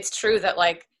guess, but it's true that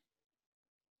like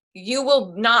you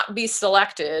will not be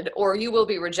selected or you will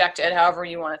be rejected, however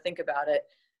you want to think about it,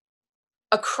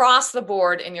 across the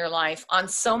board in your life on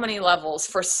so many levels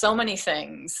for so many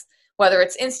things, whether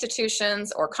it's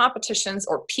institutions or competitions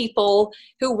or people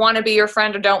who want to be your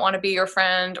friend or don't want to be your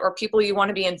friend, or people you want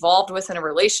to be involved with in a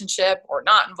relationship or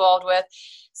not involved with.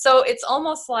 So it's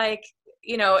almost like,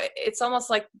 you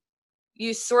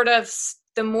sort of,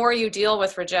 the more you deal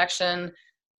with rejection,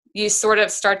 you sort of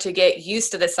start to get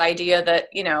used to this idea that,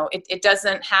 it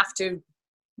doesn't have to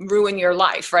ruin your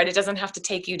life, right? It doesn't have to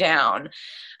take you down.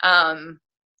 And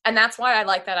that's why I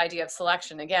like that idea of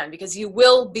selection again, because you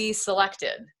will be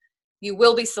selected. You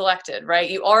will be selected, right?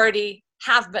 You already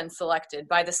have been selected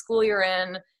by the school you're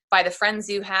in, by the friends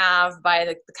you have, by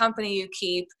the company you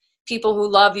keep, people who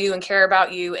love you and care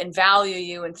about you and value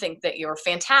you and think that you're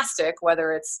fantastic,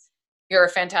 whether it's you're a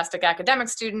fantastic academic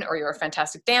student or you're a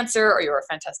fantastic dancer or you're a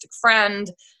fantastic friend.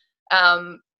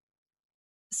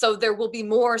 So there will be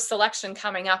more selection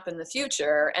coming up in the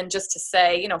future. And just to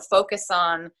say, focus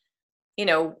on,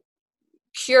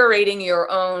 curating your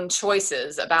own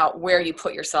choices about where you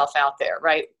put yourself out there,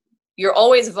 right? You're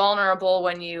always vulnerable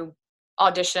when you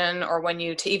audition or when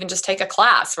you even just take a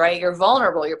class, right? You're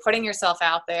vulnerable, you're putting yourself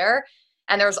out there,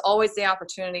 and there's always the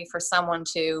opportunity for someone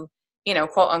to,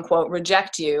 quote unquote,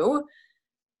 reject you.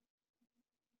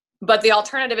 But the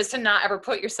alternative is to not ever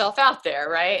put yourself out there,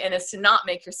 right? And it's to not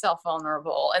make yourself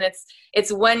vulnerable. And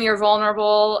it's when you're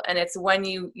vulnerable and it's when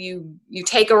you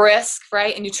take a risk,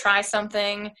 right? And you try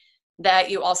something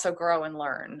that you also grow and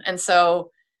learn. And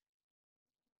so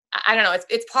I don't know,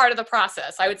 it's part of the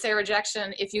process. I would say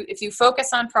rejection, if you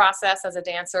focus on process as a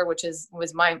dancer, which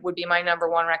would be my number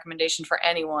one recommendation for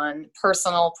anyone,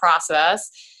 personal process,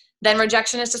 then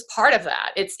rejection is just part of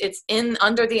that. It's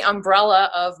under the umbrella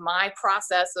of my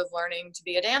process of learning to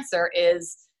be a dancer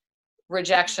is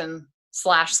rejection /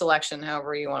 selection,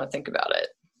 however you want to think about it.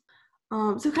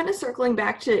 So kind of circling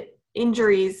back to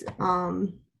injuries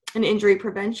and injury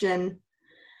prevention,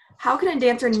 how can a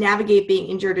dancer navigate being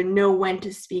injured and know when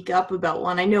to speak up about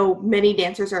one? I know many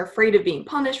dancers are afraid of being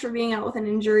punished for being out with an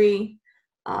injury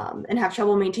and have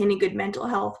trouble maintaining good mental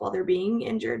health while they're being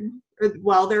injured or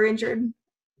while they're injured.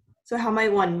 So how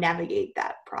might one navigate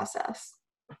that process?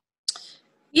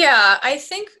 Yeah, I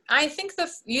think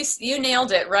you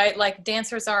nailed it, right? Like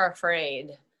dancers are afraid.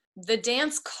 The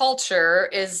dance culture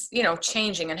is,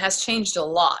 changing and has changed a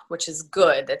lot, which is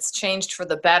good. It's changed for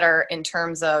the better in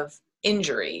terms of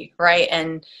injury, right?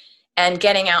 And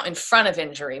getting out in front of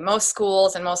injury. Most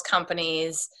schools and most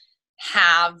companies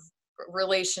have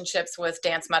relationships with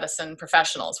dance medicine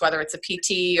professionals, whether it's a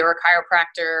PT or a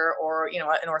chiropractor or, an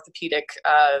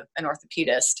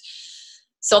orthopedist.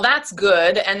 So that's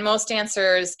good. And most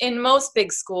dancers in most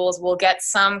big schools will get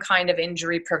some kind of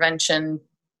injury prevention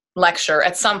lecture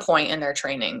at some point in their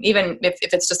training. Even if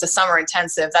it's just a summer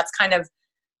intensive, that's kind of,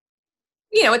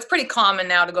 it's pretty common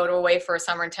now to go away for a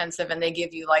summer intensive and they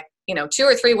give you 2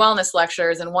 or 3 wellness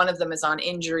lectures, and one of them is on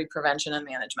injury prevention and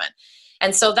management.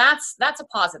 And so that's a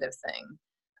positive thing.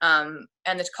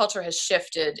 And the culture has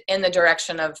shifted in the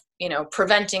direction of,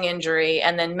 preventing injury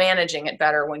and then managing it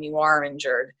better when you are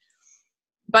injured.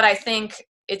 But I think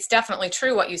it's definitely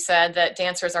true what you said, that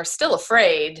dancers are still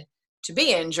afraid to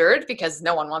be injured because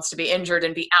no one wants to be injured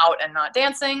and be out and not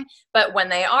dancing. But when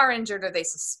they are injured or they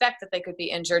suspect that they could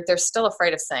be injured, they're still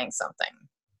afraid of saying something.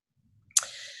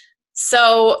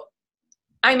 So,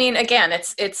 I mean, again,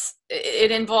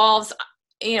 it involves,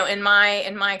 in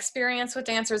my experience with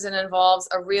dancers, it involves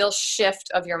a real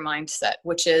shift of your mindset,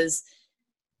 which is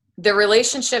the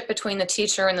relationship between the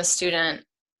teacher and the student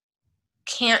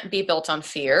can't be built on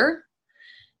fear.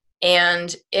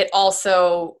 And it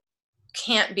also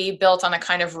can't be built on a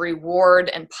kind of reward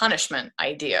and punishment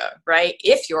idea, right?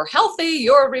 If you're healthy,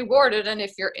 you're rewarded. And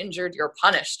if you're injured, you're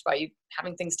punished by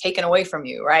having things taken away from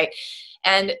you, right?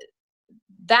 And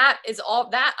that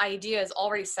idea is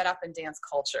already set up in dance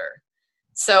culture.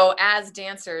 So as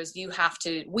dancers, we have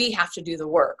to do the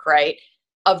work, right,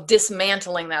 of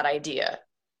dismantling that idea.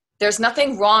 There's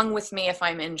nothing wrong with me if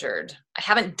I'm injured. I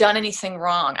haven't done anything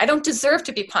wrong. I don't deserve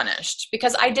to be punished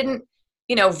because I didn't,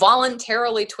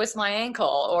 voluntarily twist my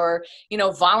ankle or,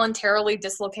 voluntarily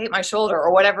dislocate my shoulder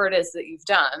or whatever it is that you've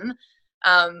done.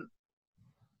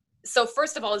 So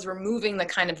first of all is removing the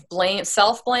kind of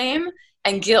self-blame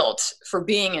and guilt for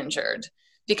being injured.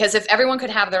 Because if everyone could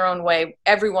have their own way,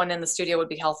 everyone in the studio would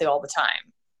be healthy all the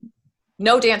time.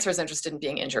 no dancer is interested in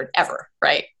being injured ever,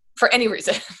 right? For any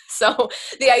reason. So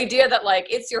the idea that like,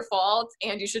 it's your fault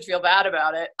and you should feel bad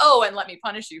about it. Oh, and let me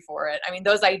punish you for it. I mean,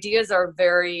 those ideas are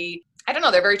very, I don't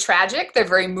know, they're very tragic. They're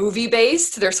very movie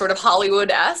based. They're sort of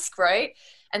Hollywood-esque, right?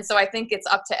 And so I think it's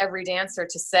up to every dancer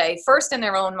to say, first in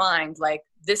their own mind, like,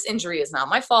 this injury is not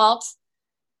my fault.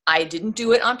 I didn't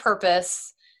do it on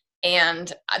purpose.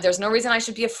 And there's no reason I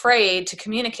should be afraid to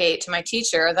communicate to my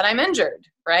teacher that I'm injured,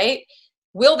 right?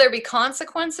 Will there be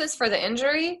consequences for the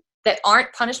injury that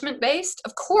aren't punishment based?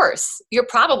 Of course, you're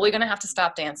probably going to have to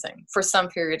stop dancing for some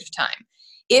period of time.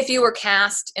 If you were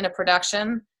cast in a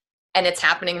production and it's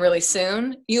happening really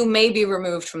soon, you may be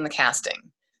removed from the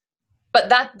casting. But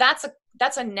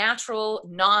that's a natural,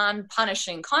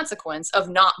 non-punishing consequence of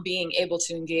not being able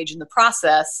to engage in the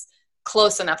process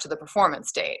close enough to the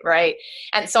performance date, right?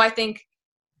 And so I think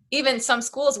even some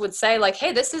schools would say like,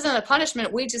 hey, this isn't a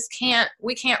punishment. We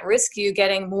can't risk you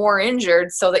getting more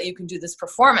injured so that you can do this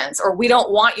performance, or we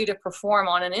don't want you to perform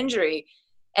on an injury.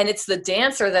 And it's the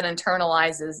dancer that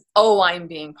internalizes, oh, I'm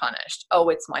being punished. Oh,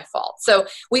 it's my fault. So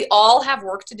we all have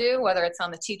work to do, whether it's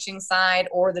on the teaching side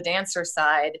or the dancer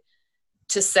side,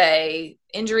 to say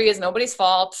injury is nobody's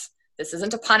fault. This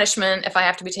isn't a punishment if I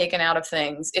have to be taken out of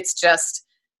things. It's just,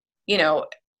 you know,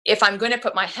 if I'm going to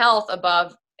put my health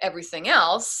above everything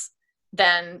else,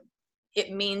 then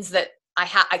it means that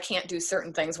I can't do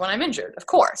certain things when I'm injured, of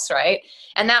course, right?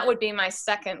 And that would be my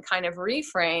second kind of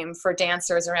reframe for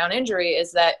dancers around injury,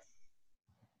 is that,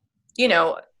 you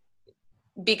know,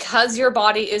 because your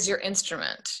body is your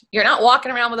instrument, you're not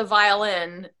walking around with a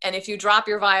violin, and if you drop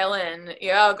your violin,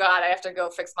 oh God, I have to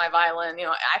go fix my violin, you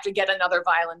know, I have to get another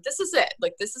violin. This is it.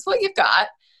 Like, this is what you've got,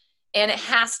 and it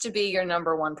has to be your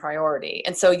number one priority.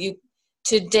 And so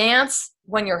to dance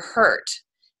when you're hurt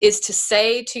is to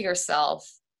say to yourself,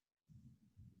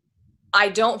 I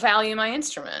don't value my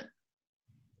instrument.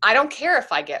 I don't care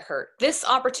if I get hurt. This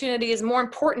opportunity is more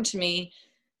important to me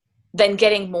than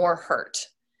getting more hurt.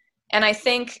 And I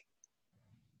think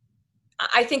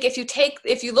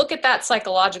if you look at that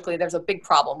psychologically, there's a big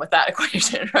problem with that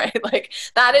equation, right? Like,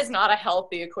 that is not a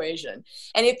healthy equation.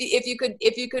 And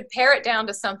if you could pare it down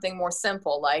to something more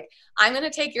simple, like, I'm going to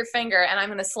take your finger and I'm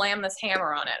going to slam this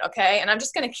hammer on it. Okay. And I'm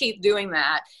just going to keep doing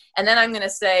that. And then I'm going to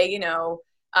say, you know,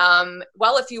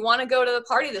 well, if you want to go to the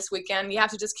party this weekend, you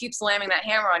have to just keep slamming that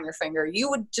hammer on your finger. You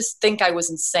would just think I was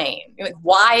insane. Like,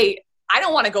 why? I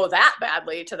don't want to go that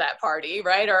badly to that party,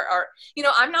 right? Or, you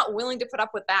know, I'm not willing to put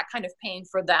up with that kind of pain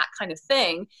for that kind of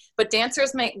thing. But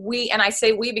dancers and I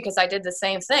say we because I did the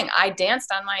same thing. I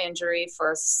danced on my injury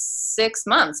for 6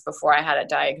 months before I had it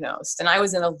diagnosed. And I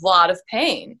was in a lot of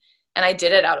pain. And I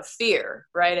did it out of fear,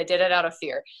 right? I did it out of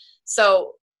fear.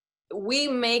 So we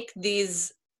make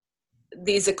these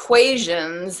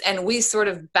equations and we sort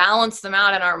of balance them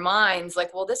out in our minds.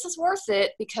 Like, well, this is worth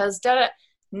it because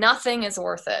nothing is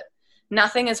worth it.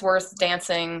 Nothing is worth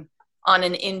dancing on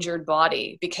an injured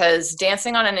body, because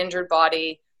dancing on an injured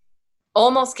body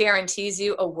almost guarantees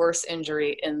you a worse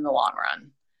injury in the long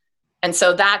run. And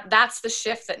so that's the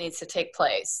shift that needs to take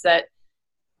place, that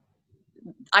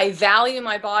I value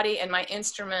my body and my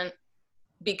instrument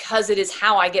because it is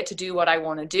how I get to do what I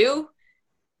want to do.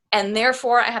 And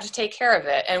therefore I have to take care of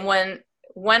it. And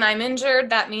when I'm injured,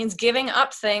 that means giving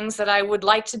up things that I would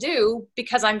like to do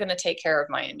because I'm going to take care of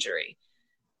my injury.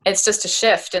 It's just a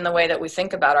shift in the way that we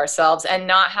think about ourselves, and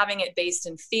not having it based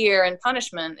in fear and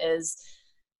punishment is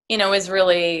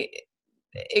really,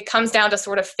 it comes down to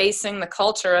sort of facing the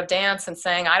culture of dance and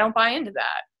saying, I don't buy into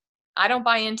that. I don't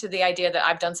buy into the idea that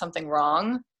I've done something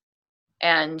wrong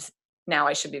and now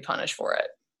I should be punished for it.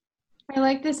 I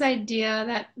like this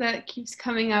idea that keeps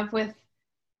coming up with,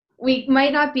 we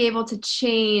might not be able to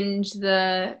change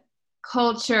the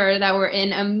culture that we're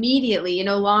in immediately. You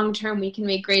know, long term we can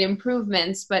make great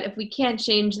improvements, but if we can't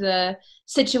change the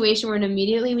situation we're in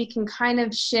immediately, we can kind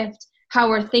of shift how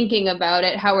we're thinking about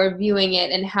it, how we're viewing it,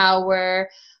 and how we're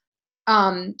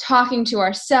talking to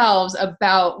ourselves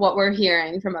about what we're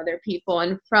hearing from other people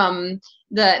and from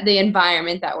the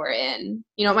environment that we're in.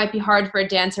 You know, it might be hard for a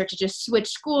dancer to just switch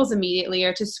schools immediately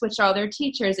or to switch all their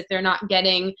teachers if they're not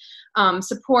getting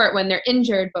support when they're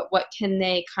injured, but what can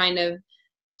they kind of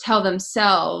tell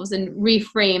themselves and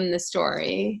reframe the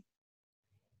story?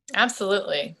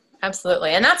 Absolutely.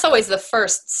 Absolutely. And that's always the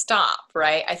first stop,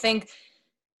 right? I think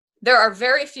there are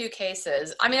very few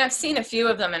cases. I mean, I've seen a few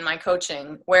of them in my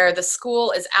coaching where the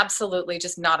school is absolutely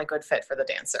just not a good fit for the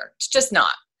dancer. It's just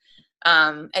not.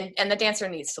 And the dancer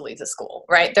needs to leave the school,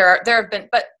 right? There have been,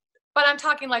 but I'm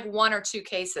talking like 1 or 2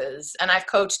 cases, and I've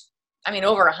coached, I mean,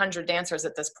 over 100 dancers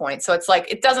at this point. So it's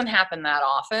like, it doesn't happen that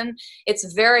often.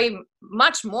 It's very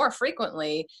much more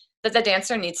frequently that the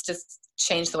dancer needs to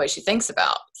change the way she thinks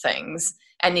about things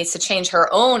and needs to change her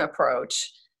own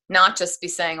approach, not just be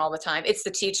saying all the time, it's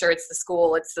the teacher, it's the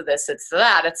school, it's the this, it's the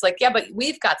that. It's like, yeah, but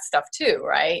we've got stuff too,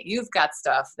 right? You've got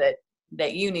stuff that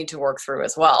you need to work through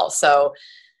as well. So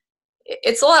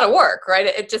it's a lot of work, right?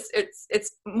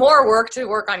 It's more work to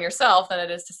work on yourself than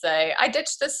it is to say, I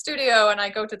ditched this studio and I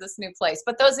go to this new place.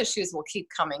 But those issues will keep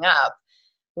coming up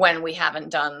when we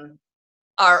haven't done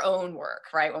our own work,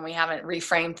 right? When we haven't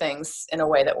reframed things in a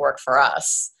way that worked for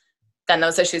us, then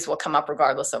those issues will come up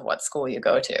regardless of what school you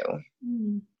go to.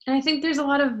 And I think there's a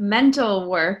lot of mental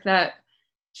work that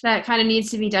kind of needs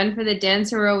to be done for the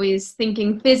dancer. We're always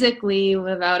thinking physically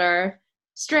about our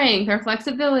strength, our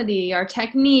flexibility, our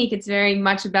technique. It's very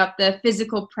much about the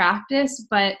physical practice,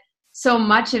 but so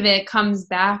much of it comes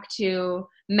back to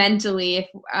mentally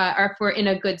if we're in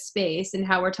a good space and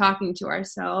how we're talking to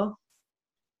ourselves.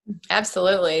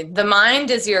 Absolutely. The mind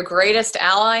is your greatest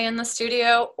ally in the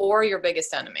studio or your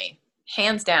biggest enemy,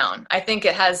 hands down. I think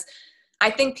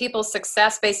people's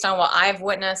success, based on what I've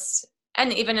witnessed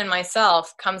and even in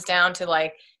myself, comes down to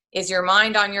like, is your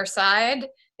mind on your side?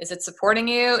 Is it supporting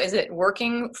you? Is it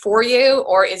working for you?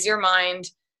 Or is your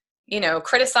mind,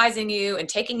 criticizing you and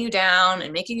taking you down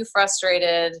and making you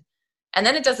frustrated? And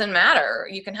then it doesn't matter.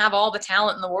 You can have all the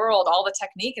talent in the world, all the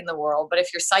technique in the world, but if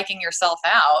you're psyching yourself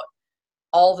out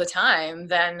all the time,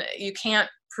 then you can't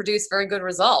produce very good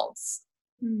results.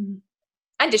 And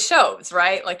it shows,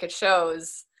 right? Like it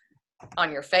shows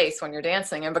on your face when you're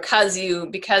dancing. And because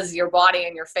your body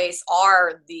and your face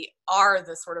are the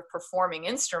sort of performing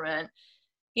instrument,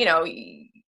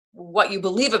 what you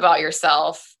believe about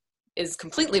yourself is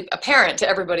completely apparent to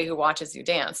everybody who watches you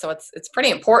dance. So it's pretty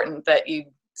important that you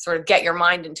sort of get your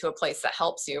mind into a place that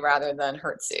helps you rather than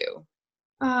hurts you.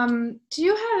 Do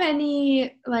you have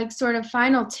any like sort of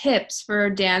final tips for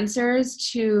dancers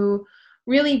to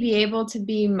really be able to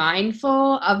be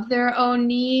mindful of their own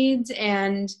needs?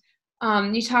 And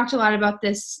you talked a lot about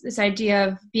this idea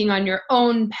of being on your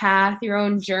own path, your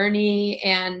own journey,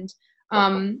 and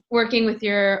working with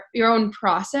your own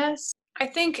process. I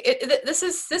think this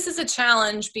is a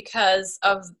challenge because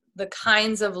of the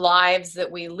kinds of lives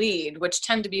that we lead, which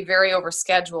tend to be very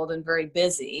overscheduled and very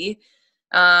busy.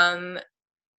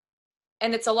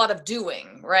 And it's a lot of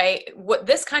doing, right? What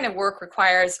this kind of work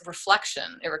requires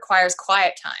reflection. It requires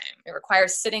quiet time. It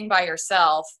requires sitting by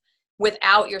yourself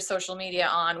without your social media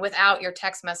on, without your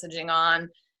text messaging on,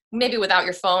 maybe without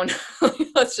your phone.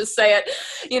 Let's just say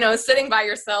it, sitting by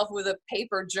yourself with a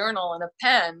paper journal and a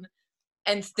pen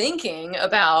and thinking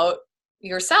about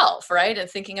yourself, right? And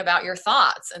thinking about your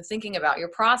thoughts and thinking about your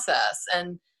process.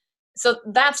 And so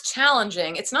that's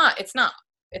challenging. It's not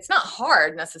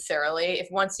hard necessarily if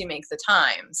once you make the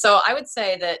time. So I would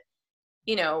say that,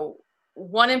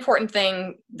 one important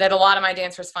thing that a lot of my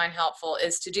dancers find helpful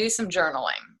is to do some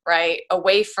journaling, right?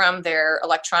 Away from their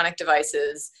electronic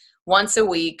devices once a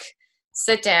week,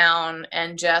 sit down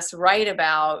and just write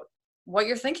about what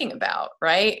you're thinking about,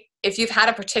 right? If you've had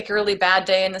a particularly bad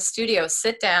day in the studio,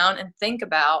 sit down and think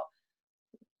about,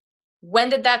 when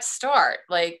did that start?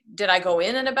 Like, did I go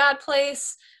in a bad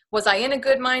place? Was I in a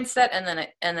good mindset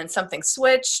and then something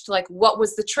switched? Like, what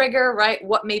was the trigger, right?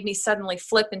 What made me suddenly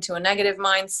flip into a negative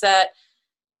mindset?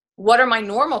 What are my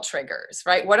normal triggers,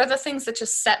 right? What are the things that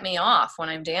just set me off when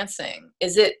I'm dancing?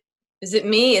 Is it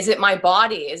me? Is it my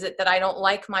body? Is it that I don't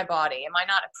like my body? Am I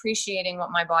not appreciating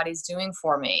what my body's doing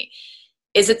for me?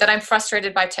 Is it that I'm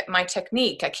frustrated by my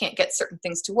technique? I can't get certain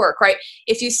things to work, right?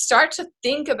 If you start to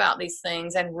think about these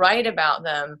things and write about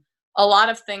them, a lot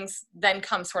of things then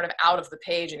come sort of out of the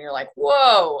page and you're like,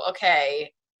 whoa,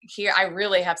 okay, here I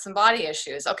really have some body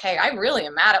issues. Okay, I really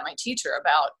am mad at my teacher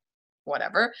about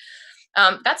whatever.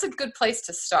 That's a good place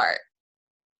to start.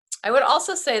 I would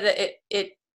also say that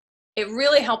it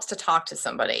really helps to talk to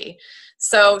somebody.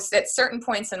 So at certain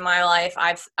points in my life,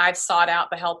 I've sought out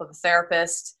the help of a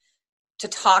therapist to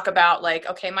talk about, like,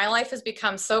 okay, my life has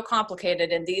become so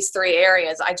complicated in these 3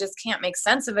 areas. I just can't make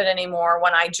sense of it anymore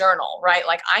when I journal, right?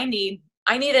 Like I need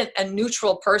a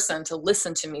neutral person to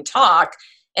listen to me talk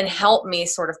and help me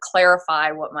sort of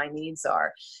clarify what my needs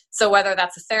are. So whether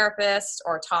that's a therapist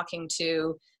or talking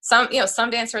to some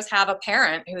dancers have a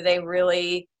parent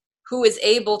who is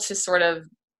able to sort of,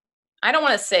 I don't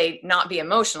want to say not be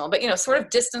emotional, but, sort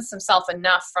of distance themselves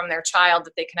enough from their child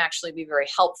that they can actually be very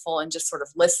helpful and just sort of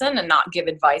listen and not give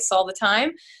advice all the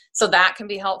time. So that can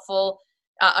be helpful.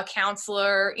 A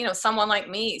counselor, someone like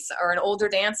me or an older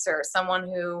dancer, someone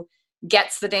who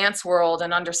gets the dance world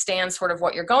and understands sort of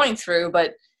what you're going through,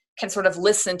 but can sort of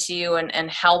listen to you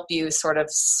and help you sort of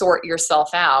sort yourself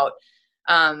out.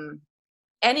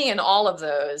 any and all of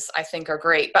those I think are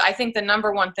great. But I think the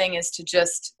number one thing is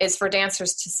for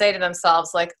dancers to say to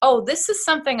themselves, like, oh, this is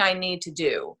something I need to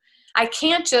do. I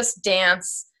can't just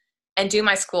dance and do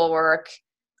my schoolwork.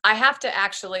 I have to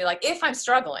actually, like, if I'm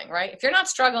struggling, right? If you're not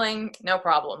struggling, no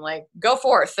problem. Like, go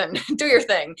forth and do your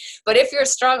thing. But if you're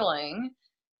struggling,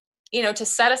 to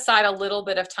set aside a little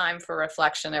bit of time for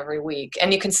reflection every week.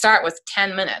 And you can start with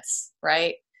 10 minutes,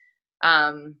 right?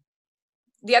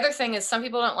 The other thing is some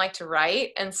people don't like to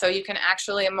write. And so you can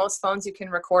actually, in most phones, you can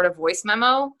record a voice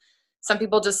memo. Some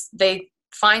people they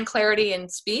find clarity in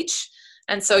speech.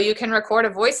 And so you can record a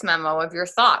voice memo of your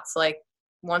thoughts, like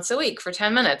once a week for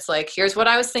 10 minutes. Like, here's what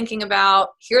I was thinking about.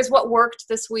 Here's what worked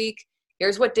this week.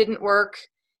 Here's what didn't work.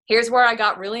 Here's where I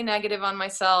got really negative on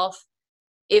myself.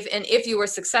 If you were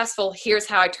successful, here's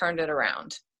how I turned it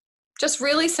around. Just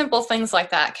really simple things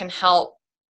like that can help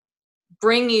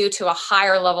bring you to a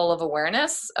higher level of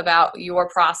awareness about your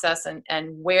process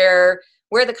and where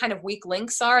the kind of weak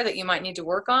links are that you might need to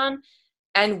work on,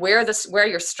 and where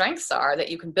your strengths are that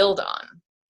you can build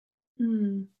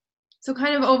on. So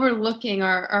kind of overlooking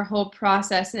our whole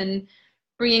process and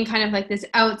bringing kind of like this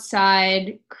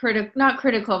outside not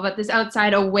critical, but this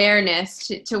outside awareness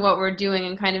to what we're doing,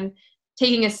 and kind of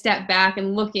taking a step back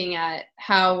and looking at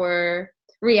how we're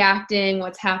reacting,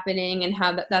 what's happening, and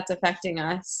how that's affecting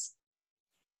us.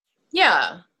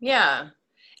 Yeah.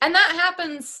 And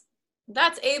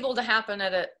that's able to happen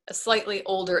at a slightly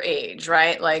older age,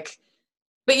 right? Like,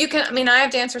 but I have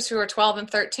dancers who are 12 and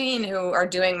 13 who are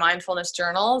doing mindfulness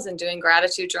journals and doing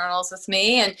gratitude journals with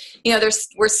me. And,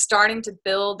 we're starting to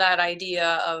build that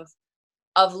idea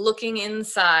of looking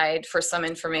inside for some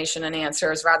information and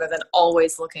answers rather than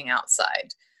always looking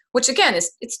outside, which again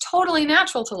it's totally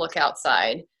natural to look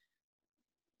outside.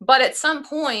 But at some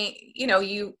point,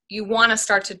 you want to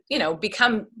start to,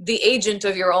 become the agent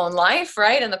of your own life,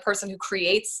 right? And the person who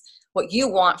creates what you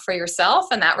want for yourself.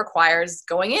 And that requires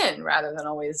going in rather than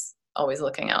always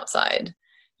looking outside.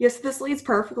 Yes, this leads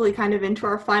perfectly kind of into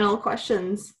our final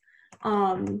questions.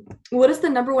 What is the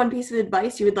number one piece of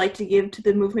advice you would like to give to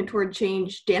the movement toward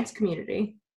change dance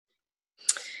community?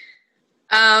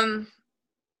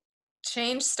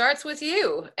 Change starts with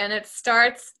you, and it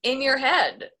starts in your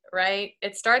head, right?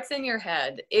 It starts in your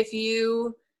head. If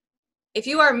you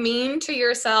are mean to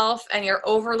yourself and you're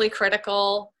overly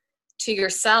critical to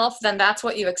yourself, then that's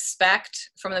what you expect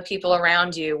from the people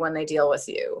around you when they deal with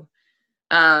you.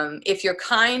 If you're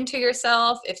kind to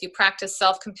yourself, if you practice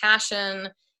self-compassion,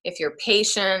 if you're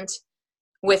patient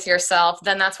with yourself,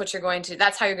 then that's how you're going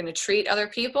to treat other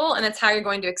people, and it's how you're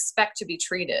going to expect to be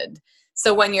treated.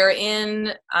 So when you're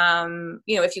in,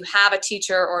 if you have a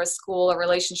teacher or a school, a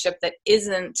relationship that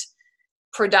isn't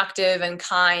productive and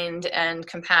kind and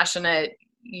compassionate,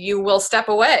 you will step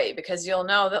away because you'll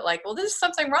know that, like, well, there's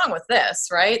something wrong with this,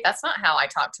 right? That's not how I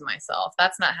talk to myself.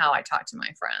 That's not how I talk to my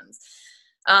friends.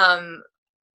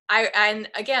 And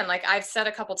again, like I've said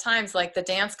a couple times, like the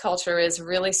dance culture is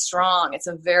really strong. It's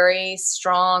a very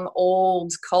strong,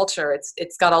 old culture.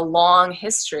 It's got a long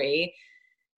history.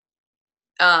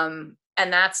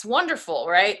 And that's wonderful,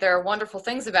 right? There are wonderful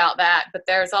things about that, but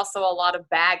there's also a lot of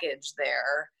baggage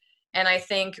there. And I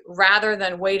think rather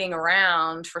than waiting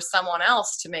around for someone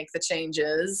else to make the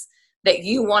changes that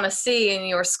you want to see in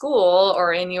your school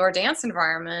or in your dance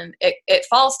environment, it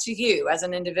falls to you as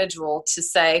an individual to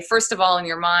say, first of all, in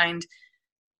your mind,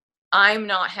 I'm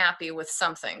not happy with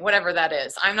something, whatever that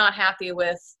is. I'm not happy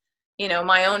with,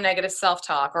 my own negative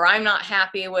self-talk, or I'm not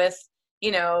happy with,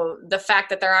 the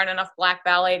fact that there aren't enough Black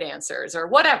ballet dancers or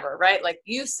whatever, right? Like,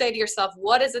 you say to yourself,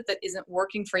 what is it that isn't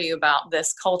working for you about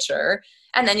this culture?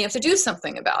 And then you have to do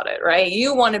something about it, right?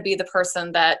 You want to be the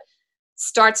person that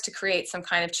starts to create some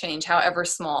kind of change, however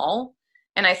small.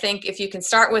 And I think if you can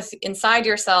start with inside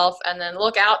yourself and then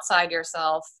look outside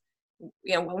yourself,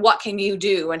 what can you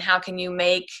do and how can you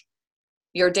make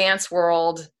your dance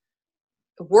world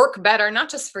work better, not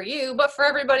just for you, but for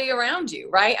everybody around you,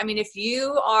 right? I mean, if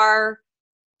you are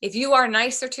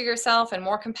nicer to yourself and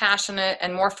more compassionate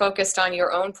and more focused on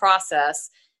your own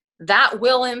process, that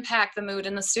will impact the mood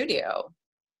in the studio.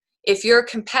 If you're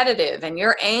competitive and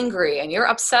you're angry and you're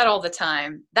upset all the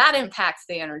time, that impacts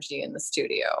the energy in the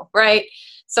studio, right?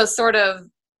 So sort of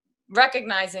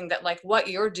recognizing that, like, what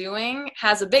you're doing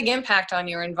has a big impact on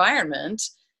your environment,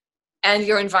 and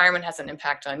your environment has an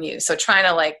impact on you. So trying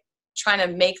to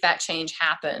make that change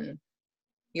happen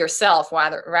yourself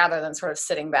rather than sort of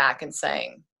sitting back and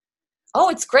saying, oh,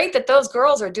 it's great that those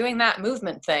girls are doing that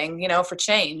movement thing, for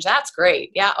change. That's great.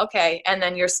 Yeah. Okay. And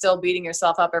then you're still beating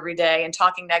yourself up every day and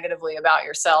talking negatively about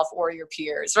yourself or your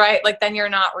peers, right? Like, then you're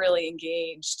not really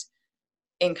engaged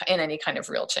in any kind of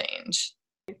real change.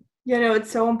 You know,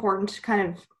 it's so important to kind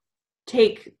of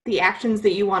take the actions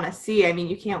that you want to see. I mean,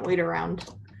 you can't wait around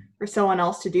for someone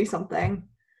else to do something.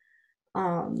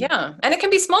 Yeah, and it can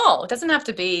be small. It doesn't have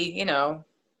to be, you know,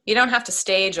 you don't have to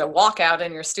stage a walkout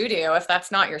in your studio if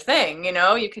that's not your thing. You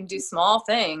know, you can do small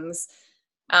things,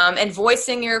 and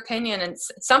voicing your opinion and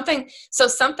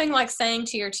something like saying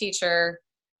to your teacher,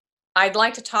 I'd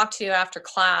like to talk to you after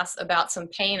class about some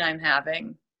pain I'm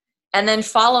having, and then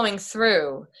following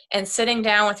through and sitting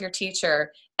down with your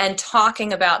teacher and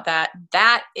talking about that.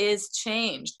 That is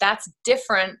change. That's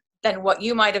different than what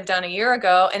you might have done a year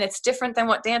ago, and it's different than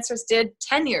what dancers did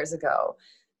 10 years ago,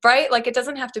 right? Like, it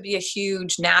doesn't have to be a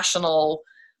huge national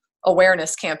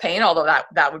awareness campaign, although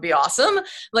that would be awesome.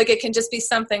 Like, it can just be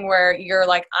something where you're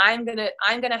like, I'm gonna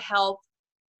help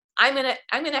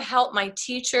my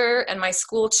teacher and my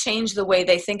school change the way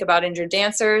they think about injured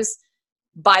dancers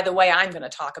by the way I'm going to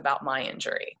talk about my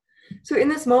injury. So in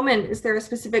this moment, is there a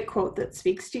specific quote that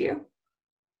speaks to you?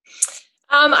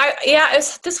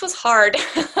 This was hard.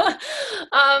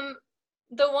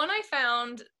 The one I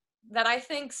found that I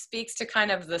think speaks to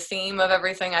kind of the theme of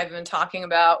everything I've been talking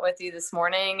about with you this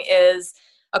morning is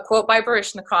a quote by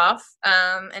Baryshnikov.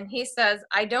 And he says,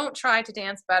 I don't try to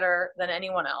dance better than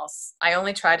anyone else. I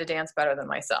only try to dance better than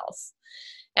myself.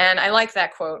 And I like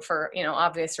that quote for, you know,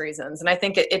 obvious reasons. And I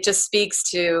think it just speaks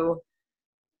to,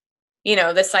 you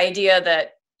know, this idea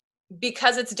that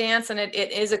because it's dance and it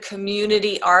is a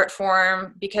community art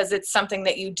form, because it's something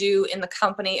that you do in the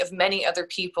company of many other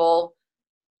people,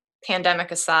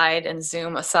 pandemic aside and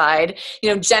Zoom aside, you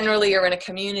know, generally you're in a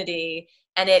community,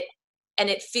 and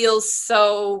it feels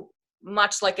so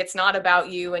much like it's not about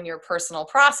you and your personal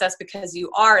process, because you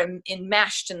are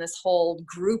enmeshed in this whole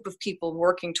group of people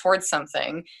working towards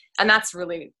something. And that's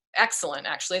really excellent,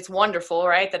 actually. It's wonderful,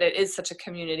 right, that it is such a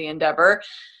community endeavor.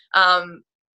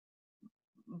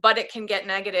 But it can get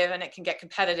negative, and it can get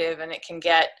competitive, and it can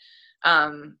get,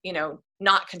 you know,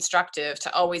 not constructive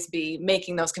to always be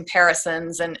making those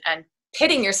comparisons and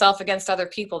pitting yourself against other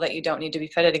people that you don't need to be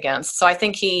pitted against. So I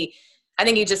think he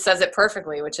just says it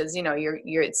perfectly, which is, you know,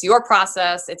 it's your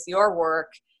process, it's your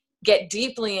work. Get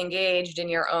deeply engaged in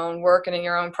your own work and in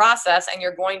your own process, and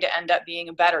you're going to end up being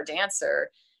a better dancer.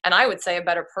 And I would say a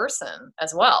better person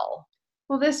as well.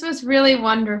 Well, this was really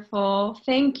wonderful.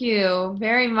 Thank you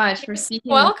very much for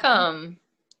speaking. Welcome.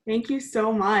 Thank you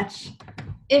so much.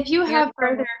 If you have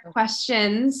further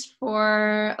questions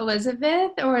for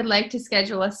Elizabeth or would like to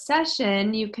schedule a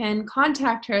session, you can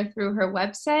contact her through her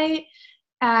website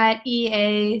at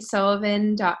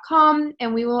easullivan.com,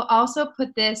 and we will also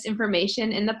put this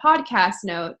information in the podcast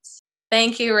notes.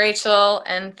 Thank you, Rachel,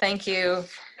 and thank you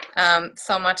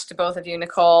so much to both of you,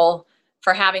 Nicole,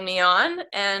 for having me on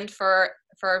and for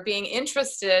being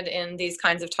interested in these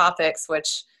kinds of topics,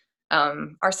 which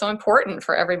are so important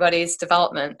for everybody's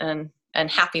development and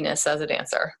happiness as a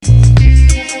dancer.